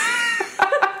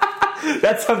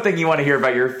 That's something you want to hear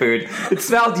about your food. It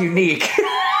smelled unique.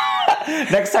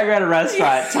 Next time you're at a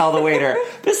restaurant, tell the waiter,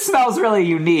 this smells really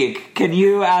unique. Can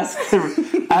you ask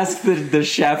the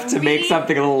chef to make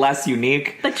something a little less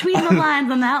unique? Between the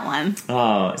lines on that one.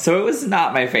 Oh, so it was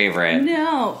not my favorite.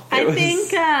 No. I think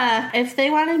if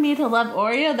they wanted me to love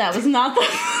Oreo, that was not the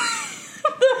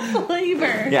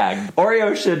flavor. Yeah,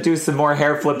 Oreo should do some more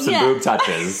hair flips and boob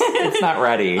touches. It's not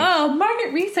ready. Oh,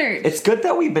 market research. It's good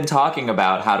that we've been talking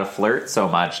about how to flirt so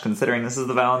much, considering this is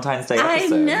the Valentine's Day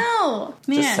episode. I know.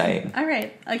 Man. Just saying. All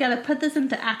right, I gotta put this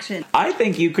into action. I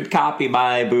think you could copy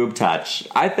my boob touch.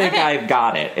 I think I've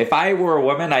got it. If I were a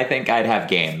woman, I think I'd have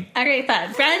game. All right,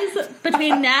 fine. Friends,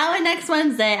 between now and next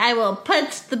Wednesday, I will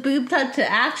put the boob touch to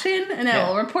action, and I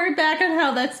will report back on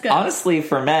how that's going. Honestly,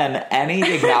 for men, any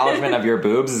acknowledgement of your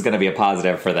boobs is going to be a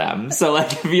positive for them. So,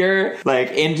 like, if you're,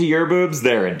 like, into your boobs,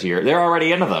 they're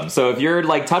already into them. So if you're,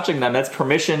 like, touching them, that's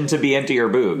permission to be into your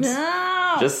boobs.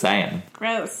 No. Just saying.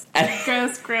 Gross.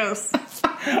 Gross.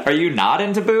 Are you not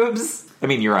into boobs? I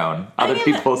mean, your own. Other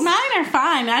people's. Mine are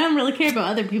fine. I don't really care about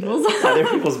other people's. Other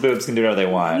people's boobs can do whatever they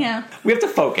want. Yeah. We have to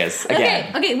focus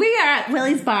again. Okay, we are at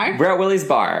Willie's Bar. We're at Willie's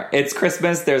Bar. It's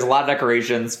Christmas. There's a lot of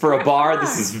decorations. For a bar,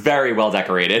 this is very well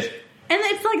decorated. And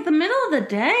it's like the middle of the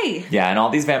day. Yeah, and all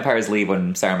these vampires leave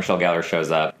when Sarah Michelle Gellar shows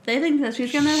up. They think that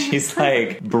she's gonna... She's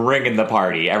like bringing the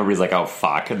party. Everybody's like, oh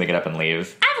fuck, and they get up and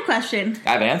leave. I have a question.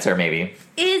 I have an answer, maybe.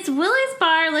 Is Willie's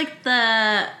Bar like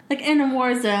in a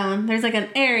war zone? There's like an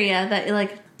area that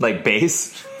like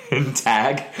base and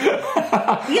tag.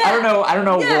 Yeah. I don't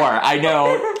know war. I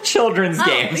know children's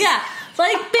games. Yeah.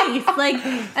 Like base, like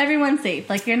everyone's safe.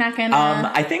 Like you're not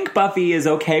gonna. I think Buffy is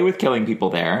okay with killing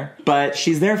people there, but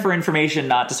she's there for information,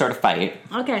 not to start a fight.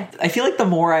 Okay. I feel like the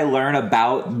more I learn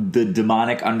about the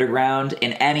demonic underground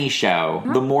in any show,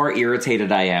 the more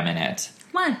irritated I am in it.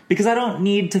 Why? Because I don't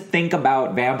need to think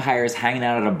about vampires hanging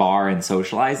out at a bar and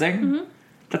socializing. Mm-hmm.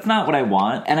 That's not what I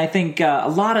want. And I think a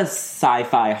lot of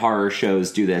sci-fi horror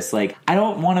shows do this. Like, I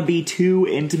don't want to be too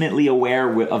intimately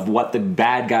aware of what the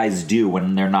bad guys do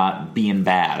when they're not being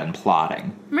bad and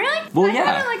plotting. Really? Well, I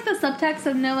kind of like the subtext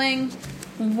of knowing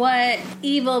what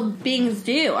evil beings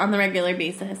do on the regular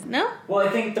basis. No? Well, I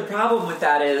think the problem with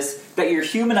that is that you're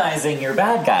humanizing your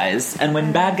bad guys. And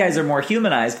when bad guys are more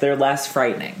humanized, they're less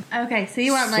frightening. Okay, so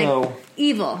you want, like,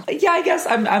 evil. Yeah, I guess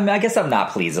I'm not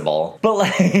pleasable. But,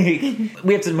 like,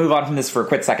 we have to move on from this for a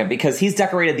quick second because he's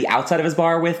decorated the outside of his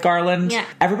bar with garland. Yeah.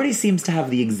 Everybody seems to have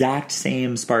the exact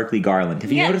same sparkly garland.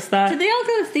 Have you noticed that? Did they all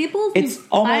go to Staples? It's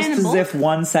almost as if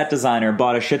one set designer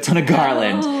bought a shit ton of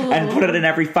garland and put it in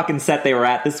every fucking set they were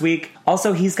at this week.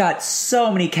 Also, he's got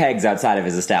so many kegs outside of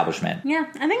his establishment. Yeah,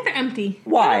 I think they're empty.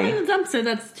 Why? I don't mean the dumpster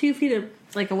that's 2 feet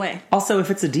away. Also, if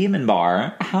it's a demon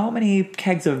bar, how many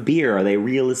kegs of beer are they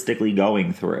realistically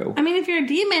going through? I mean, if you're a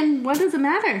demon, what does it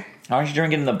matter? Aren't you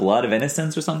drinking the blood of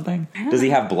innocence or something? Does he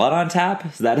have blood on tap?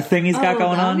 Is that a thing he's got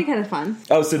going on? That would be kind of fun.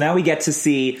 Oh, so now we get to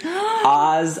see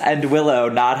Oz and Willow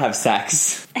not have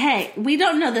sex. Hey, we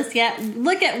don't know this yet.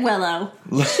 Look at Willow.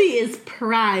 She is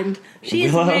primed. She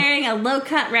is wearing a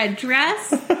low-cut red dress.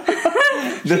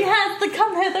 She has the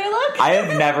come-hither look. I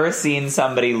have never seen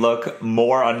somebody look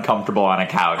more uncomfortable on a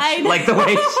couch. Like the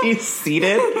way she's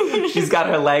seated. She's got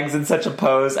her legs in such a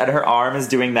pose, and her arm is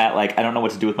doing that, like, I don't know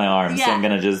what to do with my arm, so I'm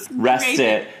going to just rest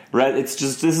it.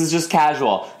 This is just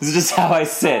casual. This is just how I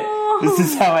sit. This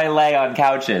is how I lay on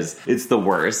couches. It's the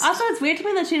worst. Also, it's weird to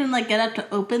me that she didn't, get up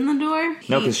to open the door.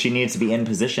 No, because she needs to be in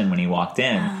position when he walked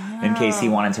in case he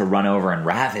wanted to run over and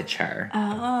ravage her.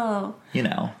 Oh. You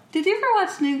know. Did you ever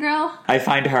watch New Girl? I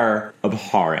find her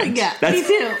abhorrent. Yeah, me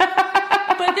too.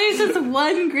 But there's this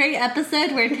one great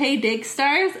episode where Taye Diggs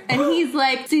stars, and he's,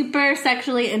 super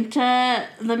sexually into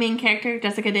the main character,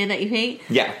 Jessica Day, that you hate.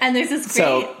 Yeah. And there's this great...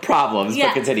 So, problems,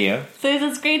 but continue. So there's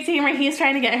this great scene where he's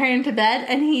trying to get her into bed,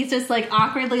 and he's just,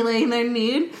 awkwardly laying there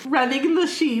nude, rubbing the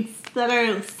sheets that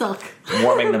are silk.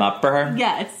 Warming them up for her?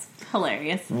 Yeah, it's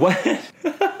hilarious. What?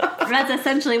 That's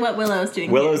essentially what Willow's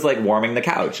doing. Willow's warming the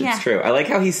couch. It's true. I like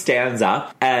how he stands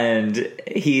up and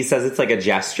he says it's like a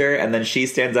gesture, and then she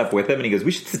stands up with him and he goes,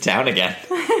 "We should sit down again."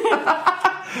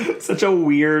 Such a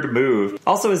weird move.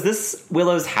 Also, is this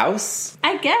Willow's house?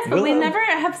 I guess, but we never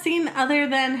have seen other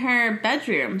than her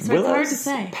bedroom, so it's hard to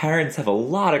say. Parents have a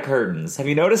lot of curtains. Have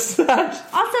you noticed that?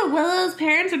 Also, Willow's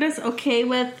parents are just okay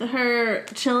with her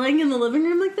chilling in the living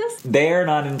room like this? They're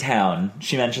not in town.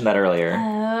 She mentioned that earlier.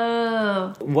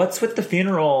 Oh. What's with the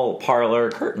funeral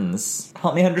parlor curtains?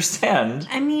 Help me understand.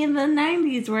 I mean, the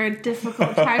 90s were a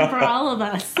difficult time for all of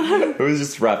us. It was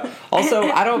just rough. Also,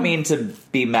 I don't mean to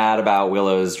be mad about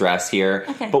Willow's dress here,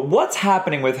 but what's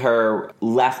happening with her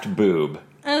left boob?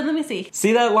 Let me see.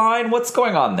 See that line? What's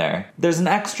going on there? There's an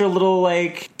extra little,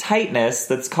 tightness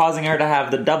that's causing her to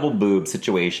have the double boob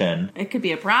situation. It could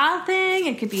be a bra thing.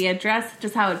 It could be a dress,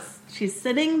 just how she's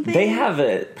sitting thing. They have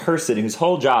a person whose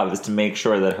whole job is to make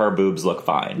sure that her boobs look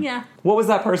fine. Yeah. What was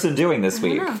that person doing this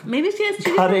week? I don't know. Maybe she has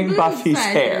two cutting boob Buffy's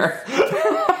sizes. hair.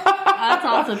 That's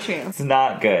also true. It's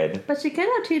not good. But she could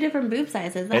have 2 different boob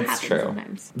sizes. That happens true.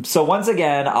 sometimes. So once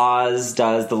again, Oz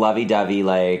does the lovey-dovey,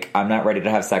 like, I'm not ready to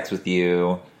have sex with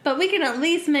you. But we can at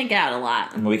least make out a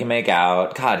lot. We can make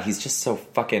out. God, he's just so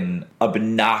fucking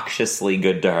obnoxiously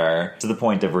good to her, to the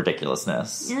point of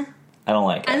ridiculousness. Yeah. I don't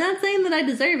like it. I'm not saying that I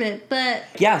deserve it, but...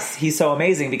 Yes, he's so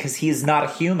amazing because he's not a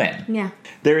human. Yeah.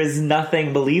 There is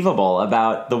nothing believable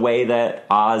about the way that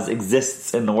Oz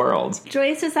exists in the world.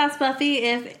 Joyce just asked Buffy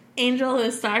if Angel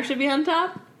or Star should be on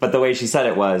top. But the way she said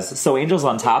it was, so Angel's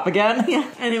on top again? Yeah,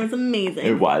 and it was amazing.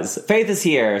 It was. Faith is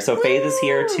here. So Faith is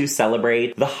here to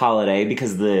celebrate the holiday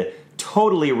because the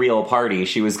totally real party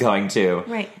she was going to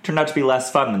turned out to be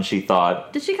less fun than she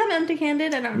thought. Did she come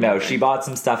empty-handed? I don't remember. No, she bought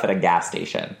some stuff at a gas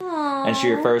station. Aww. And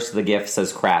she refers to the gifts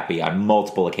as crappy on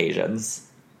multiple occasions.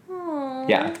 Aww.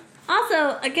 Yeah.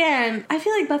 Also, again, I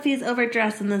feel like Buffy's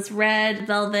overdressed in this red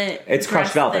velvet. It's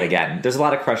crushed velvet thing. again. There's a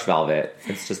lot of crushed velvet.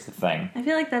 It's just the thing. I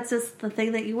feel like that's just the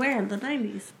thing that you wear in the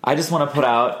 90s. I just want to put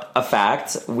out a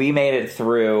fact. We made it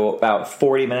through about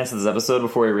 40 minutes of this episode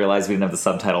before we realized we didn't have the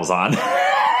subtitles on.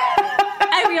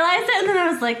 I realized it, and then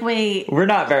I was like, wait. We're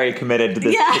not very committed to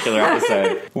this particular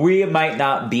episode. We might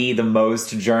not be the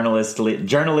most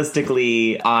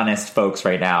journalistically honest folks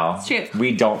right now. It's true.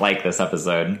 We don't like this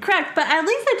episode. Correct, but at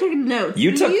least I took notes.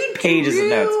 You took pages of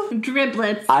notes.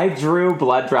 Driblets. I drew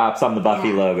blood drops on the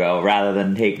Buffy logo rather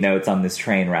than take notes on this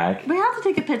train wreck. We have to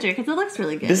take a picture because it looks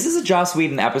really good. This is a Joss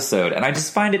Whedon episode, and I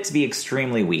just find it to be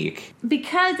extremely weak.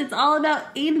 Because it's all about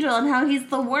Angel and how he's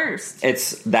the worst.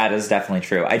 That is definitely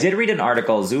true. I did read an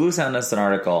article, Zulu sent us an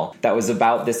article that was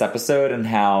about this episode and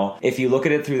how if you look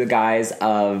at it through the guise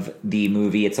of the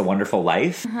movie It's a Wonderful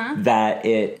Life, that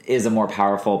it is a more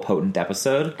powerful, potent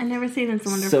episode. I've never seen It's a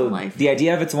Wonderful Life. The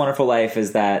idea of It's a Wonderful Life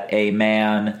is that a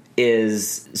man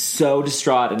is so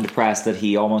distraught and depressed that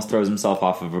he almost throws himself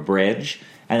off of a bridge,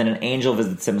 and then an angel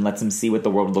visits him and lets him see what the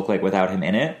world would look like without him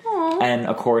in it. Aww. And,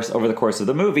 of course, over the course of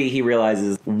the movie, he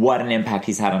realizes what an impact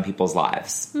he's had on people's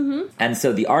lives. Mm-hmm. And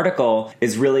so the article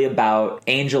is really about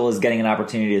Angel is getting an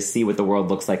opportunity to see what the world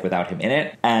looks like without him in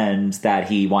it, and that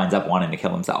he winds up wanting to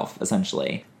kill himself,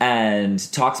 essentially. And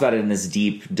talks about it in this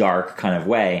deep, dark kind of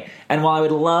way. And while I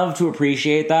would love to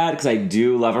appreciate that, because I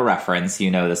do love a reference,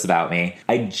 you know this about me,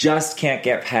 I just can't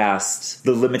get past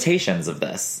the limitations of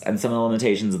this and some of the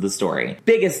limitations of the story.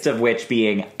 Biggest of which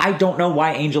being, I don't know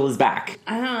why Angel is back.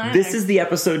 I don't know. This is the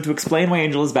episode to explain why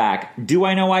Angel is back. Do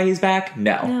I know why he's back?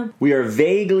 No. We are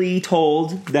vaguely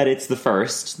told that it's the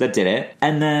first that did it.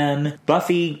 And then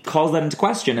Buffy calls that into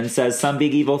question and says some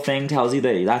big evil thing tells you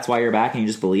that that's why you're back and you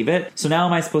just believe it. So now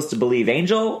am I supposed to believe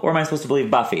Angel or am I supposed to believe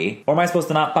Buffy? Or am I supposed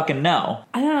to not fucking know?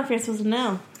 I don't know if you're supposed to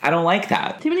know. I don't like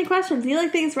that. Too many questions. You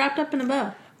like things wrapped up in a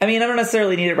bow. I mean, I don't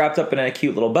necessarily need it wrapped up in a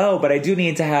cute little bow, but I do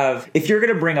need to have... If you're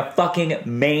going to bring a fucking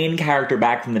main character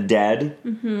back from the dead,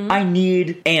 I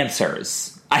need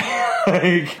answers.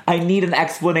 I need an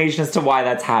explanation as to why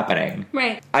that's happening.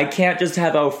 Right. I can't just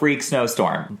have, oh, freak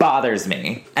snowstorm. Bothers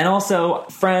me. And also,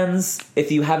 friends,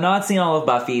 if you have not seen all of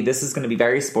Buffy, this is going to be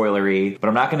very spoilery, but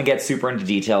I'm not going to get super into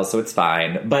details, so it's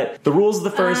fine. But the rules of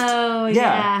the first... Oh,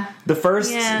 yeah.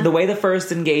 The way the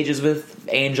first engages with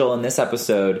Angel in this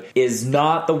episode is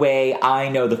not the way I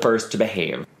know the first to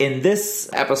behave. In this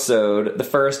episode, the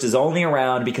first is only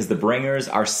around because the bringers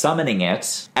are summoning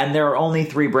it, and there are only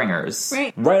 3 bringers.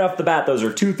 Right off the bat, those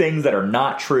are 2 things that are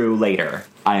not true later.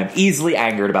 I am easily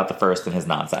angered about the first and his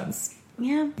nonsense.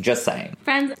 Yeah. Just saying.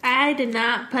 Friends, I did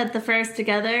not put the first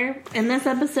together in this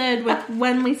episode with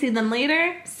when we see them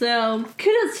later, so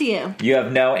kudos to you. You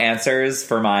have no answers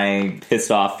for my pissed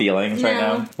off feelings right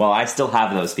now? Well, I still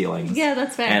have those feelings. Yeah,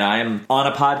 that's fair. And I'm on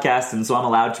a podcast, and so I'm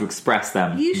allowed to express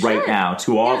them right now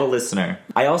to all the listener.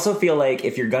 I also feel like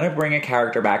if you're going to bring a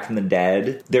character back from the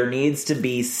dead, there needs to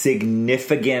be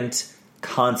significant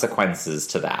consequences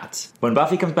to that. When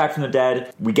Buffy comes back from the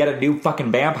dead, we get a new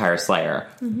fucking vampire slayer.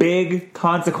 Big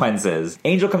consequences.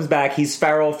 Angel comes back, he's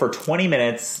feral for 20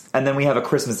 minutes, and then we have a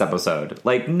Christmas episode.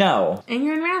 Like, no.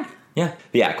 Anger and wrath.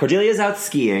 Yeah, Cordelia's out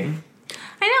skiing.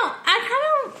 I know.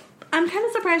 I'm kind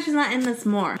of surprised she's not in this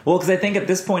more. Well, because I think at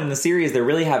this point in the series, they're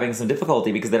really having some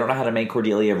difficulty because they don't know how to make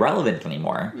Cordelia relevant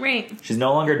anymore. Right. She's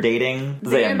no longer dating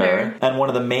Xander. And one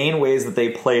of the main ways that they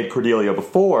played Cordelia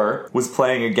before was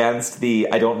playing against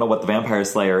I don't know what the Vampire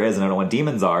Slayer is and I don't know what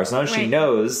demons are. So now she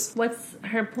knows... What's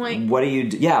her point? What do you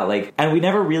do? Yeah, and we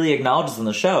never really acknowledge this on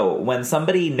the show. When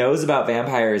somebody knows about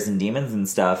vampires and demons and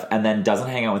stuff and then doesn't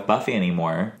hang out with Buffy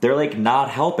anymore, they're, not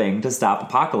helping to stop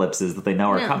apocalypses that they know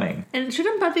are coming. And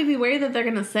shouldn't Buffy be worried that they're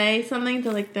going to say something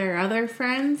to, their other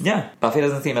friends? Yeah. Buffy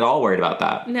doesn't seem at all worried about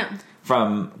that. No.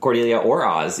 from Cordelia or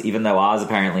Oz, even though Oz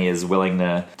apparently is willing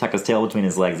to tuck his tail between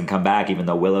his legs and come back, even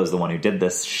though Willow's the one who did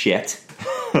this shit.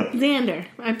 Xander.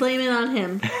 I blame it on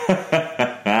him.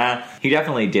 He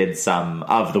definitely did some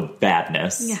of the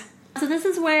badness. Yeah. So this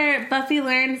is where Buffy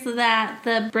learns that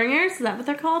the Bringers, is that what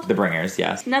they're called? The Bringers,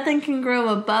 yes. Nothing can grow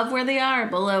above where they are or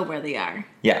below where they are.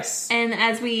 Yes. And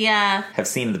as we have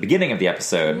seen at the beginning of the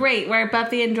episode. Right, where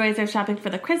Buffy and Joyce are shopping for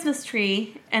the Christmas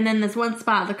tree, and then this one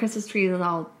spot, the Christmas trees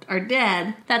are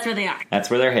dead, that's where they are.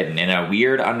 That's where they're hidden, in a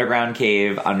weird underground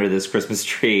cave under this Christmas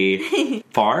tree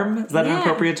farm? Is that an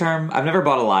appropriate term? I've never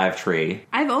bought a live tree.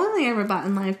 I've only ever bought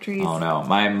in live trees. Oh no.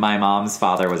 My mom's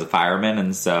father was a fireman,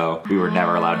 and so we were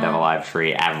never allowed to have a live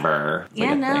tree ever. It's Yeah,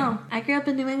 like a no. thing. I grew up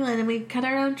in New England and we cut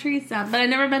our own trees down. But I've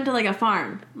never been to like a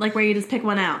farm, like where you just pick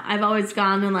one out. I've always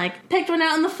gone and like picked one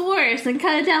out in the forest and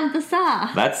cut it down with a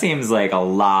saw. That seems like a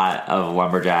lot of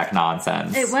lumberjack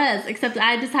nonsense. It was, except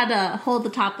I just had to hold the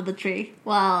top of the tree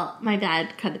while my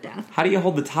dad cut it down. How do you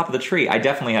hold the top of the tree? I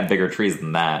definitely had bigger trees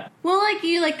than that. Well, like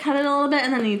you like cut it a little bit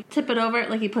and then you tip it over,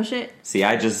 like you push it. See,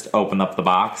 I just opened up the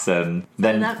box and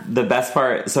then the best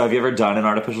part, so have you ever done an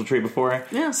artificial tree before?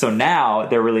 Yeah. So now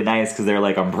they're really nice because they're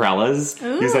like umbrellas.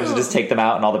 Ooh. You essentially just take them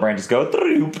out and all the branches go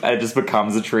throop and it just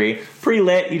becomes a tree.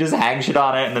 Pre-lit, you just hang shit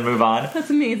on it and then move on.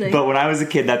 That's amazing. But when I was a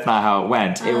kid, that's not how it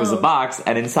went. It was a box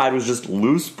and inside was just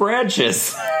loose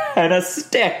branches and a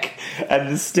stick.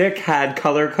 And the stick had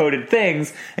color-coded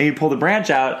things and you pull the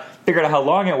branch out, figure out how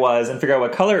long it was and figure out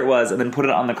what color it was and then put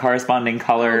it on the corresponding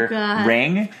color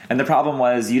ring. And the problem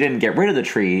was you didn't get rid of the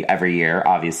tree every year,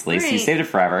 obviously, so you saved it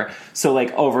forever. So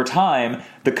like over time,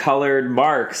 the colored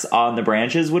marks on the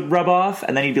branches would rub off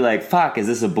and then you'd be like, fuck, is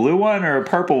this a blue one or a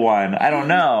purple one? I don't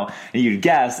know. And you'd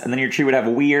guess and then your tree would have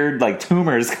weird like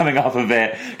tumors coming off of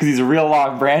it because these real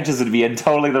long branches would be in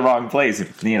totally the wrong place. You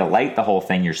need to light the whole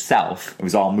thing yourself. It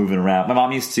was all moving around. My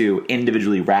mom used to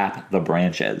individually wrap the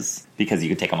branches because you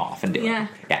could take them off and do it.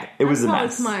 Yeah, it was a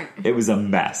mess. Smart. It was a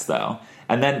mess, though.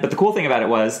 And then, but the cool thing about it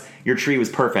was your tree was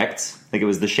perfect. Like, it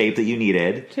was the shape that you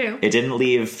needed. True. It didn't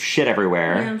leave shit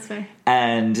everywhere. Yeah, that's fair.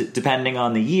 And depending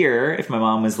on the year, if my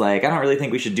mom was like, I don't really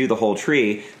think we should do the whole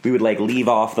tree, we would, like, leave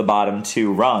off the bottom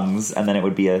 2 rungs, and then it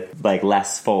would be a, like,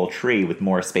 less full tree with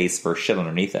more space for shit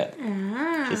underneath it.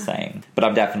 Just saying. But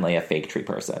I'm definitely a fake tree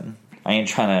person. I ain't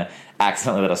trying to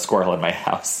accidentally let a squirrel in my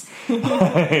house.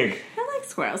 I like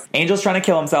squirrels. Angel's trying to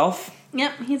kill himself.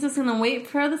 Yep, he's just gonna wait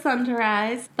for the sun to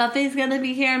rise. Buffy's gonna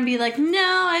be here and be like, no,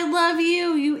 I love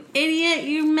you, you idiot,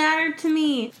 you matter to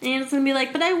me. And Angel's gonna be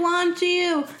like, but I want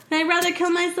you, and I'd rather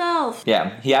kill myself.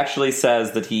 Yeah, he actually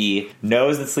says that he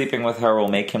knows that sleeping with her will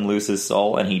make him lose his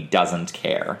soul, and he doesn't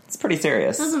care. It's pretty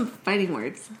serious. Those are fighting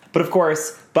words. But of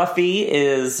course, Buffy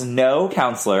is no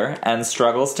counselor and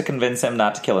struggles to convince him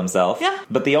not to kill himself. Yeah.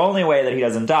 But the only way that he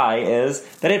doesn't die is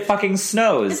that it fucking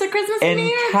snows. It's a Christmas in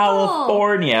miracle.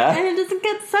 California. And it doesn't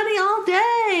get sunny all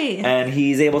day. And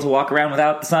he's able to walk around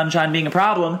without the sunshine being a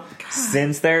problem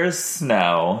since there's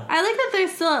snow. I like that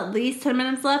there's still at least 10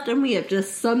 minutes left and we have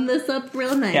just summed this up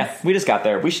real nice. Yeah, we just got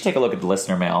there. We should take a look at the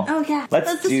listener mail. Oh, yeah.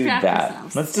 Let's do distract that.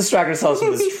 ourselves. Let's distract ourselves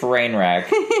from this train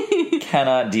wreck.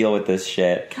 Cannot deal with this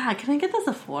shit. God, can I get this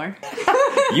a 4?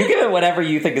 You give it whatever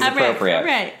you think is appropriate. All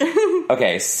right.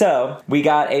 Okay, so we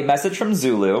got a message from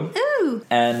Zulu. Ooh.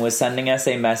 And was sending us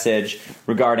a message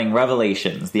regarding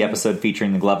Revelations, the episode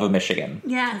featuring the Glove of Michigan.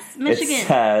 Yes, Michigan. It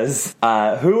says,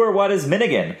 who or what is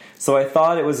Minigan? So I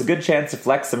thought it was a good chance to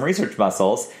flex some research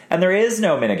muscles, and there is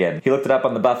no Minigan. He looked it up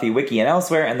on the Buffy wiki and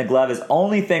elsewhere, and the glove is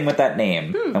only thing with that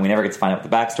name. And we never get to find out what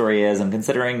the backstory is, and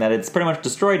considering that it's pretty much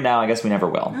destroyed now, I guess we never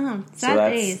will. Oh, so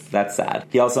sad that's sad.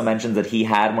 He also mentions that he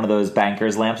had one of those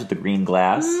banker's lamps with the green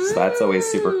glass, so that's always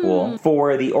super cool.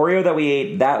 For the Oreo that we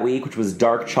ate that week, which was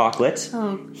dark chocolate,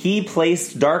 he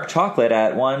placed dark chocolate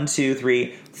at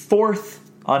 4th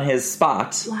on his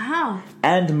spot. Wow.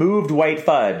 And moved white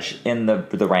fudge in the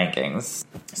rankings.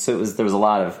 So there was a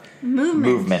lot of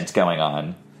movement going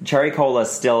on. Cherry Cola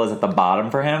still is at the bottom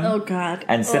for him. Oh, God.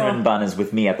 And Cinnamon Bun is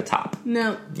with me at the top.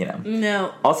 No. You know.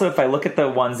 No. Also, if I look at the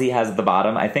ones he has at the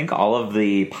bottom, I think all of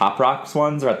the Pop Rocks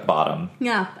ones are at the bottom.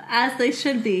 Yeah, as they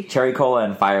should be. Cherry Cola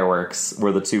and Fireworks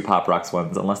were the 2 Pop Rocks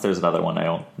ones, unless there's another one I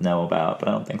don't know about, but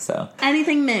I don't think so.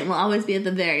 Anything mint will always be at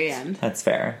the very end. That's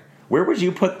fair. Where would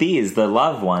you put these, the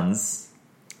love ones?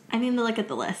 I need to look at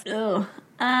the list. Oh.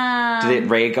 Did it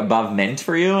rank above mint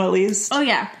for you, at least? Oh,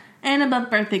 yeah. And above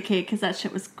birthday cake, because that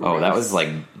shit was gross. Oh, that was like,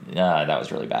 that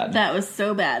was really bad. That was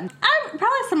so bad. I'm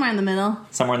Probably somewhere in the middle.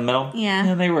 Somewhere in the middle?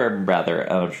 Yeah. They were rather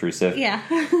unobtrusive. Yeah.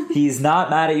 He's not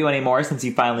mad at you anymore since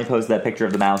you finally posted that picture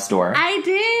of the mouse door. I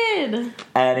did.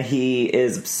 And he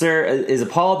is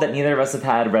appalled that neither of us have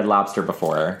had Red Lobster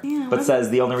before. Yeah, but says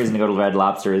the only reason to go to Red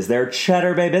Lobster is their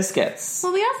Cheddar Bay biscuits.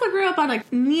 Well, we also grew up on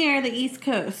near the East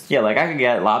Coast. Yeah, like I could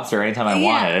get lobster anytime I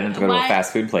wanted. I didn't have to go to a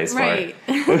fast food place for it.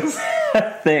 It was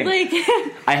a thing.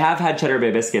 I have had Cheddar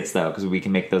Bay biscuits though, because we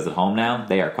can make those at home now.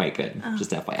 They are quite good.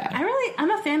 Just FYI.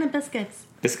 I'm a fan of biscuits.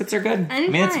 Biscuits are good. Anytime. I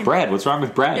mean, it's bread. What's wrong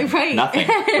with bread? Right. Nothing.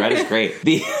 Bread is great.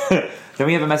 Then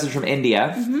we have a message from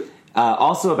India. Mm-hmm.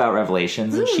 Also about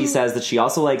Revelations, and she says that she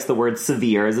also likes the word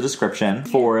severe as a description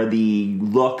for the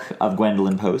look of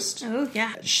Gwendolyn Post. Oh,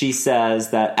 yeah. She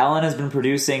says that Ellen has been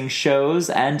producing shows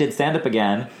and did stand-up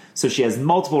again, so she has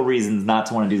multiple reasons not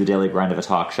to want to do the daily grind of a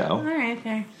talk show. All right,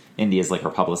 fair. India's like her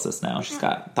publicist now. She's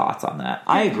got thoughts on that.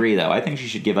 I agree, though. I think she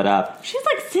should give it up. She's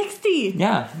like 60.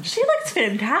 Yeah. She looks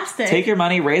fantastic. Take your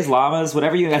money, raise llamas,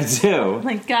 whatever you gotta do. Oh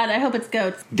my God, I hope it's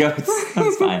goats. Goats.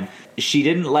 That's fine. She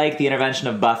didn't like the intervention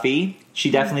of Buffy. She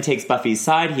definitely takes Buffy's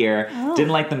side here. Oh.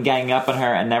 Didn't like them ganging up on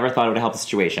her and never thought it would help the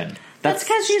situation. That's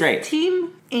because she's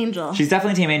Team Angel. She's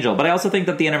definitely Team Angel. But I also think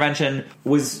that the intervention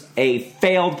was a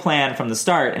failed plan from the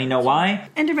start. And you know why?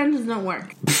 Interventions don't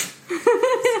work.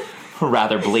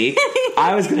 Rather bleak.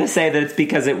 I was going to say that it's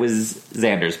because it was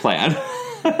Xander's plan.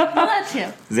 Well, that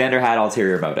too. Xander had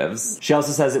ulterior motives. She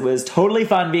also says it was totally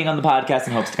fun being on the podcast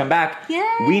and hopes to come back. Yay!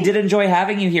 We did enjoy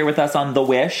having you here with us on The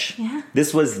Wish. Yeah.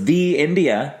 This was the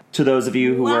India, to those of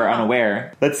you who were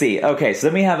unaware. Let's see. Okay, so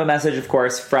then we have a message, of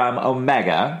course, from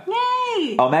Omega.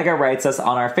 Yay! Omega writes us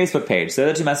on our Facebook page. So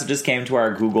the two messages came to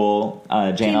our Google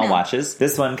JNL watches.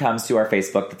 This one comes to our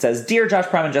Facebook that says, Dear Josh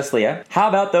Prime and Just Leah, how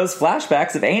about those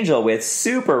flashbacks of Angel with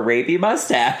super rapey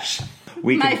mustache?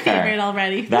 We My concur. favorite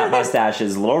already. That mustache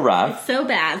is a little rough. It's so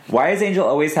bad. Why is Angel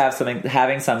always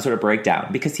having some sort of breakdown?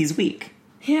 Because he's weak.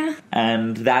 Yeah.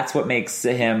 And that's what makes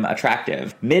him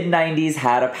attractive. Mid-90s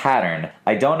had a pattern.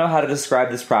 I don't know how to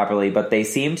describe this properly, but they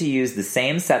seem to use the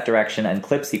same set direction and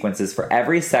clip sequences for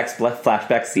every sex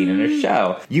flashback scene in a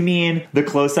show. You mean the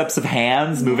close-ups of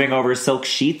hands moving over silk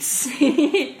sheets?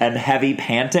 And heavy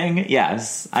panting?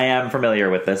 Yes, I am familiar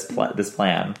with this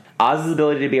plan. Oz's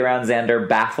ability to be around Xander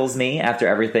baffles me after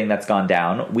everything that's gone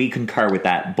down. We concur with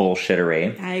that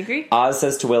bullshittery. I agree. Oz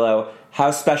says to Willow,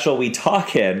 how special we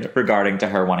talkin' regarding to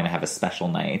her wanting to have a special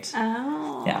night.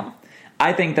 Oh. Yeah.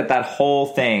 I think that whole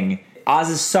thing, Oz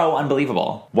is so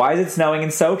unbelievable. Why is it snowing in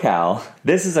SoCal?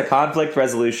 This is a conflict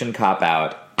resolution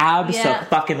cop-out.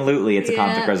 Abso-fucking-lutely, it's a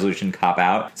conflict resolution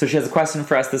cop-out. So she has a question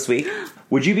for us this week.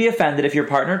 Would you be offended if your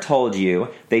partner told you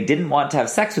they didn't want to have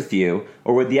sex with you,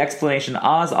 or would the explanation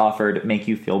Oz offered make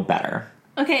you feel better?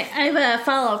 Okay, I have a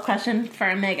follow-up question for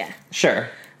Omega. Sure.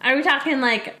 Are we talking,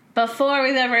 before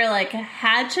we've ever,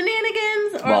 had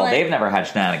shenanigans? Or they've never had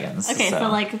shenanigans. Okay, so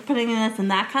putting this in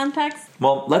that context?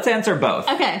 Well, let's answer both.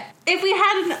 Okay. If we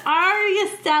had an already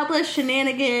established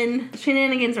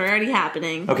shenanigans were already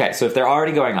happening. Okay, so if they're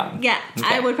already going on. Yeah,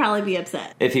 okay. I would probably be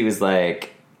upset. If he was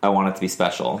like, I want it to be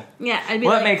special. Yeah, I'd be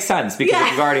that makes sense,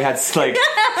 because we've already had, it's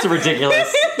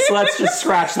ridiculous. So let's just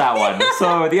scratch that one.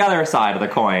 So the other side of the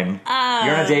coin.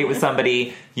 You're on a date with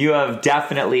somebody. You have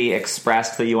definitely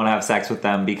expressed that you want to have sex with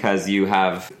them because you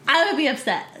have... I would be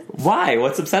upset. Why?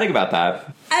 What's upsetting about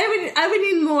that? I would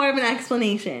need more of an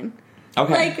explanation.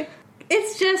 Okay.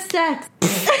 It's just sex.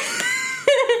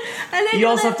 You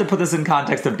also have to put this in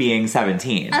context of being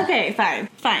 17. Okay, fine.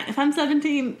 If I'm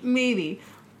 17, maybe.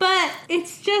 But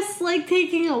it's just like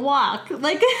taking a walk.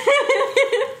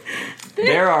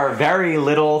 There are very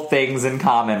little things in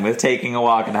common with taking a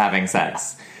walk and having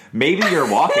sex. Maybe you're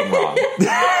walking wrong.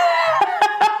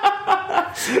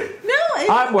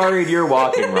 I'm worried you're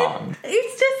walking wrong.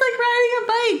 It's just like riding a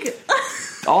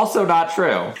bike. Also not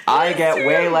true. I get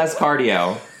way less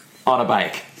cardio on a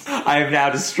bike. I have now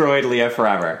destroyed Leah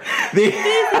forever. You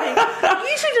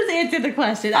should just answer the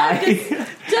question. I've just dug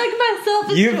myself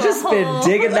into You've just been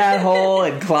digging that hole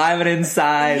and climbing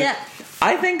inside. Yeah.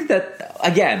 I think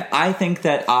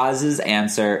that Oz's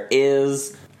answer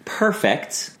is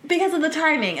perfect. Because of the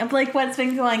timing of what's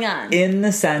been going on. In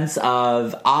the sense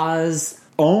of Oz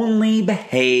only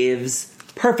behaves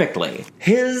perfectly.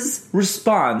 His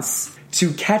response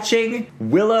to catching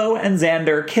Willow and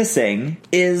Xander kissing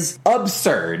is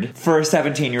absurd for a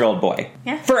 17-year-old boy.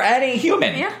 Yeah. For any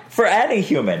human. Yeah. For any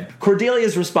human.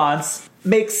 Cordelia's response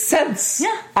makes sense.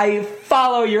 Yeah. I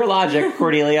follow your logic,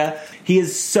 Cordelia. He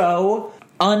is so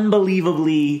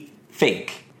unbelievably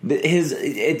fake.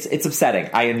 It's upsetting.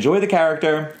 I enjoy the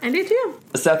character. I do too.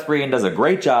 Seth Green does a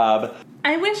great job,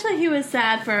 I wish that he was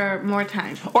sad for more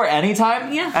time. Or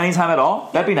anytime. Yeah. Anytime at all.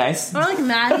 That'd be nice. Or like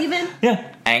mad even. Yeah.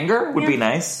 Anger would be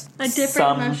nice. A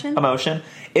different emotion.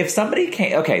 If somebody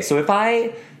came... Okay, so if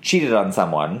I cheated on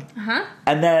someone,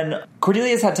 and then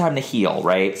Cordelia's had time to heal,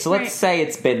 right? So let's say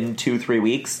it's been 2-3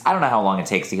 weeks. I don't know how long it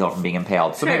takes to heal from being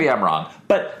impaled, so maybe I'm wrong.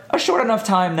 But a short enough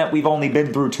time that we've only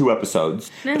been through 2 episodes.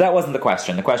 But that wasn't the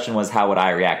question. The question was, how would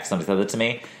I react if somebody said that to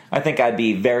me? I think I'd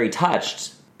be very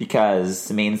touched, because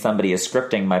it means somebody is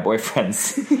scripting my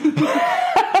boyfriends.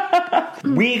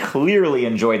 We clearly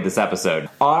enjoyed this episode.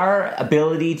 Our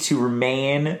ability to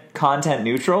remain content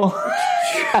neutral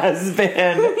has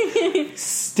been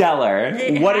stellar.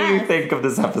 What do you think of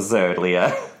this episode,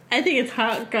 Leah? I think it's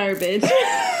hot garbage.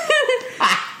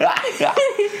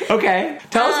 Okay.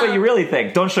 Tell us what you really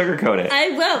think. Don't sugarcoat it. I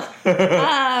will.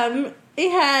 It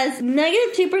has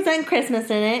 -2% Christmas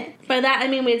in it. By that, I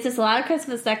mean it's just a lot of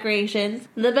Christmas decorations.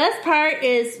 The best part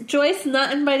is Joyce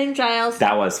not inviting Giles.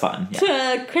 That was fun. Yeah.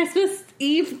 To Christmas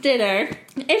Eve dinner.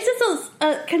 It's just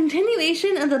a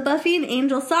continuation of the Buffy and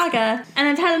Angel saga, and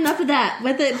I've had enough of that,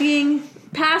 with it being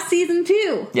past season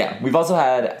 2. Yeah, we've also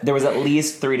had... There was at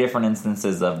least 3 different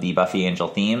instances of the Buffy Angel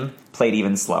theme, played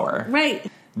even slower. Right.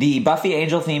 The Buffy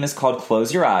Angel theme is called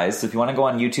Close Your Eyes, so if you want to go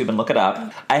on YouTube and look it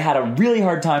up. I had a really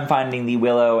hard time finding the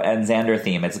Willow and Xander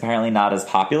theme. It's apparently not as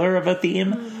popular of a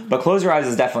theme, but Close Your Eyes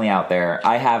is definitely out there.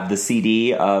 I have the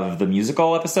CD of the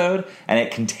musical episode, and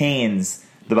it contains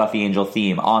the Buffy Angel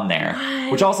theme on there,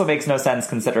 which also makes no sense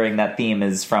considering that theme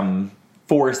is from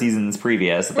 4 seasons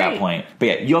previous at that point. But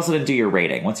yeah, you also didn't do your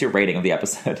rating. What's your rating of the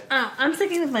episode? Oh, I'm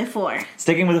sticking with my 4.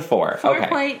 Sticking with a 4.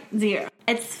 4.0. Okay.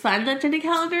 It's fun that Jenny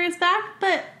Calendar is back,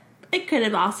 but it could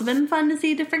have also been fun to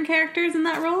see different characters in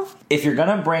that role. If you're going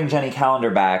to bring Jenny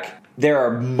Calendar back, there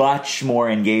are much more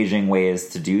engaging ways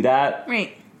to do that.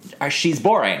 Right. She's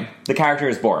boring. The character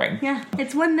is boring. Yeah,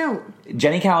 it's one note.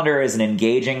 Jenny Calendar is an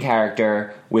engaging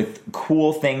character with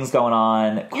cool things going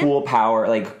on, cool power.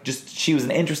 Like, just, she was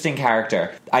an interesting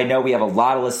character. I know we have a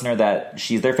lot of listener that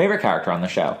she's their favorite character on the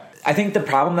show. I think the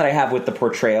problem that I have with the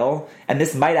portrayal, and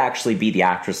this might actually be the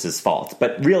actress's fault,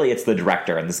 but really it's the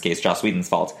director, in this case, Joss Whedon's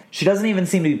fault. She doesn't even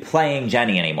seem to be playing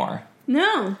Jenny anymore.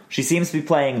 No. She seems to be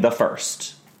playing the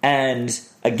First. And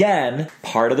again,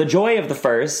 part of the joy of the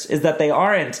First is that they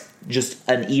aren't just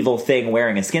an evil thing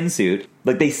wearing a skin suit.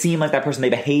 Like, they seem like that person, they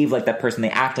behave like that person, they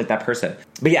act like that person.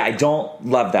 But yeah, I don't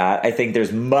love that. I think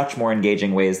there's much more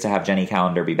engaging ways to have Jenny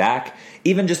Calendar be back.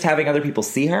 Even just having other people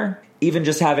see her, even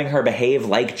just having her behave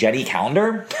like Jenny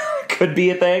Calendar could be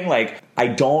a thing. Like, I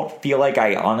don't feel like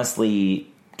I honestly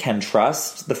can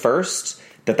trust the First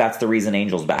that that's the reason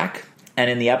Angel's back. And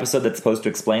in the episode that's supposed to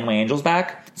explain why Angel's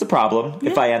back, it's a problem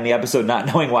if I end the episode not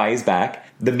knowing why he's back.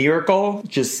 The miracle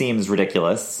just seems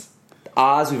ridiculous.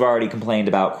 Oz, we've already complained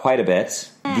about quite a bit.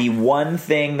 The one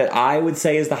thing that I would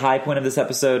say is the high point of this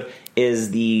episode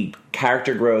is the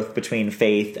character growth between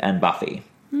Faith and Buffy.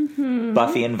 Mm-hmm.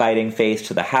 Buffy inviting Faith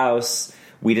to the house.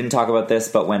 We didn't talk about this,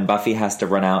 but when Buffy has to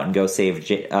run out and go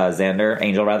save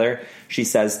Angel rather, she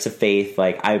says to Faith,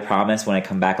 like, I promise when I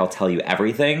come back I'll tell you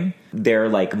everything. They're,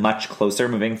 like, much closer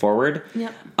moving forward.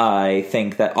 Yep. I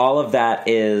think that all of that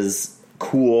is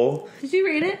cool. Did you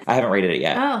rate it? I haven't rated it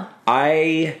yet. Oh.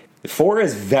 4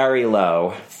 is very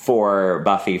low for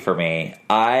Buffy for me.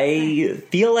 I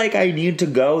feel like I need to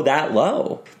go that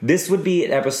low. This would be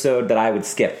an episode that I would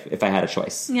skip if I had a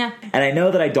choice. Yeah. And I know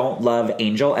that I don't love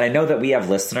Angel, and I know that we have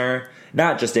listener,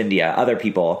 not just India, other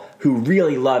people who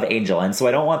really love Angel, and so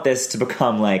I don't want this to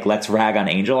become like, let's rag on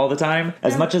Angel all the time.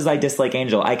 As much as I dislike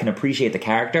Angel, I can appreciate the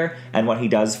character and what he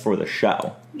does for the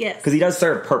show. Yes. Because he does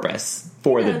serve purpose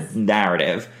for the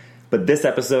narrative. But this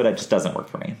episode, it just doesn't work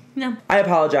for me. No. I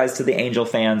apologize to the Angel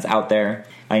fans out there.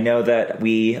 I know that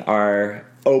we are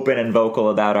open and vocal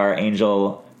about our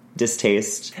Angel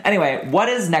distaste. Anyway, what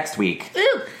is next week?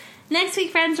 Ooh! Next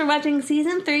week, friends, we're watching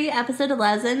Season 3, Episode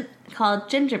 11, called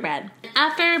Gingerbread.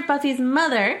 After Buffy's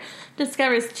mother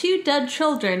discovers 2 dead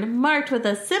children marked with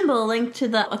a symbol linked to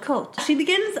the occult, she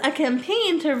begins a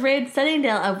campaign to rid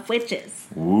Sunnydale of witches.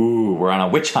 Ooh, we're on a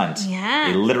witch hunt.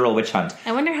 Yeah. A literal witch hunt.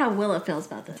 I wonder how Willow feels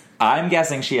about this. I'm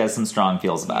guessing she has some strong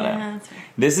feels about it. Yeah, that's right.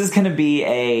 This is going to be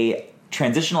a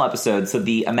transitional episode. So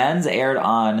the Amends aired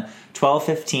on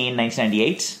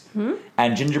 12/15/1998,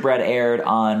 and Gingerbread aired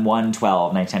on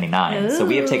 1/12/1999. So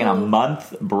we have taken a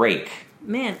month break.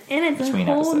 Man, and it's a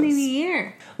whole episodes. new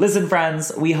year. Listen,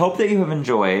 friends, we hope that you have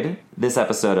enjoyed this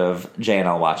episode of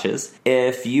JNL Watches.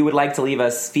 If you would like to leave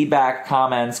us feedback,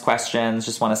 comments, questions,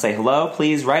 just want to say hello,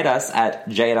 please write us at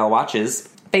JNL Watches,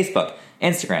 Facebook,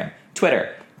 Instagram,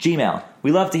 Twitter, Gmail.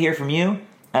 We love to hear from you,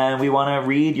 and we want to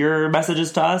read your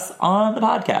messages to us on the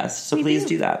podcast, so please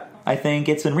do that. I think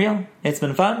it's been real. It's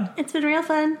been fun. It's been real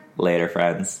fun. Later,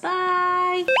 friends.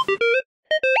 Bye.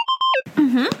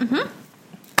 I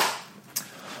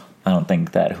don't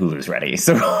think that Hulu's ready,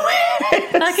 so...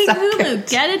 Fucking Hulu,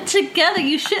 get it together,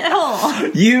 you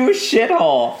shithole. You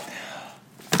shithole.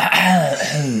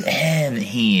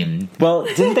 Well,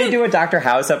 didn't they do a Dr.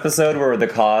 House episode where the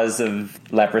cause of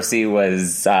leprosy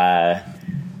was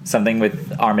something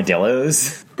with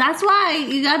armadillos? That's why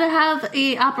you gotta have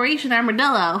a Operation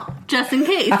Armadillo, just in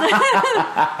case.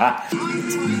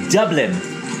 Dublin,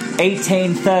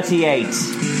 1838.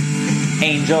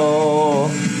 Angel,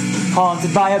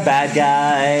 haunted by a bad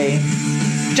guy.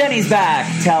 Jenny's back,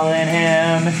 telling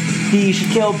him he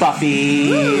should kill Buffy.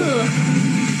 Ooh.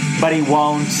 But he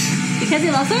won't. Because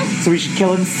he loves her? So he should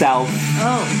kill himself.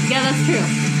 Oh, yeah, that's true.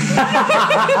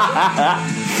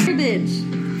 Garbage.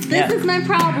 This is my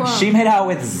problem. She made out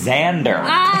with Xander.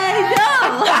 I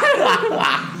know.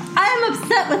 I'm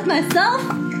upset with myself.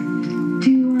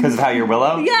 Because of how you're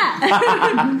Willow?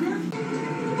 Yeah.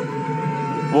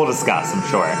 We'll discuss, I'm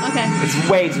sure. Okay. It's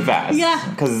way too fast. Yeah.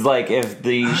 Because, like, if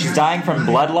she's dying from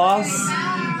blood loss,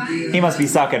 he must be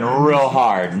sucking real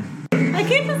hard. I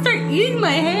can't just start eating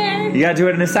my hair. You gotta do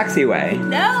it in a sexy way.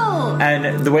 No.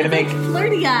 And the way to make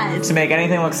flirty eyes. To make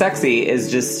anything look sexy is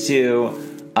just to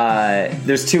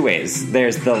there's two ways.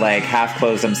 There's the like half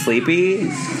closed I'm sleepy,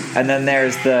 and then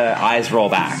there's the eyes roll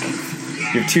back.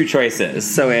 You have two choices.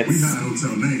 So it's we got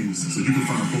hotel names, so you can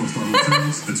find 4-star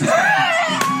hotels.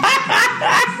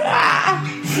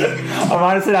 I'm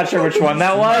honestly not sure which one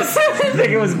that was. I think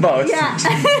it was both. Yeah.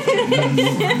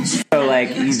 So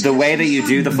like the way that you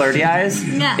do the flirty eyes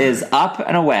is up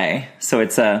and away. So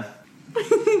it's a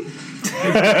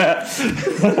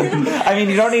I mean,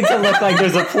 you don't need to look like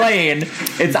there's a plane.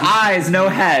 It's eyes, no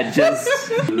head. Just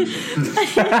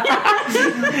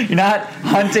you're not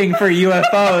hunting for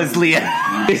UFOs, Leah.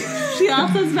 She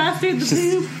also mastered the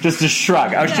boob. Just a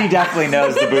shrug. Oh, she definitely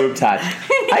knows the boob touch.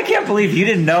 I can't believe you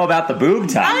didn't know about the boob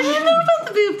touch. I didn't know about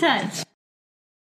the boob touch.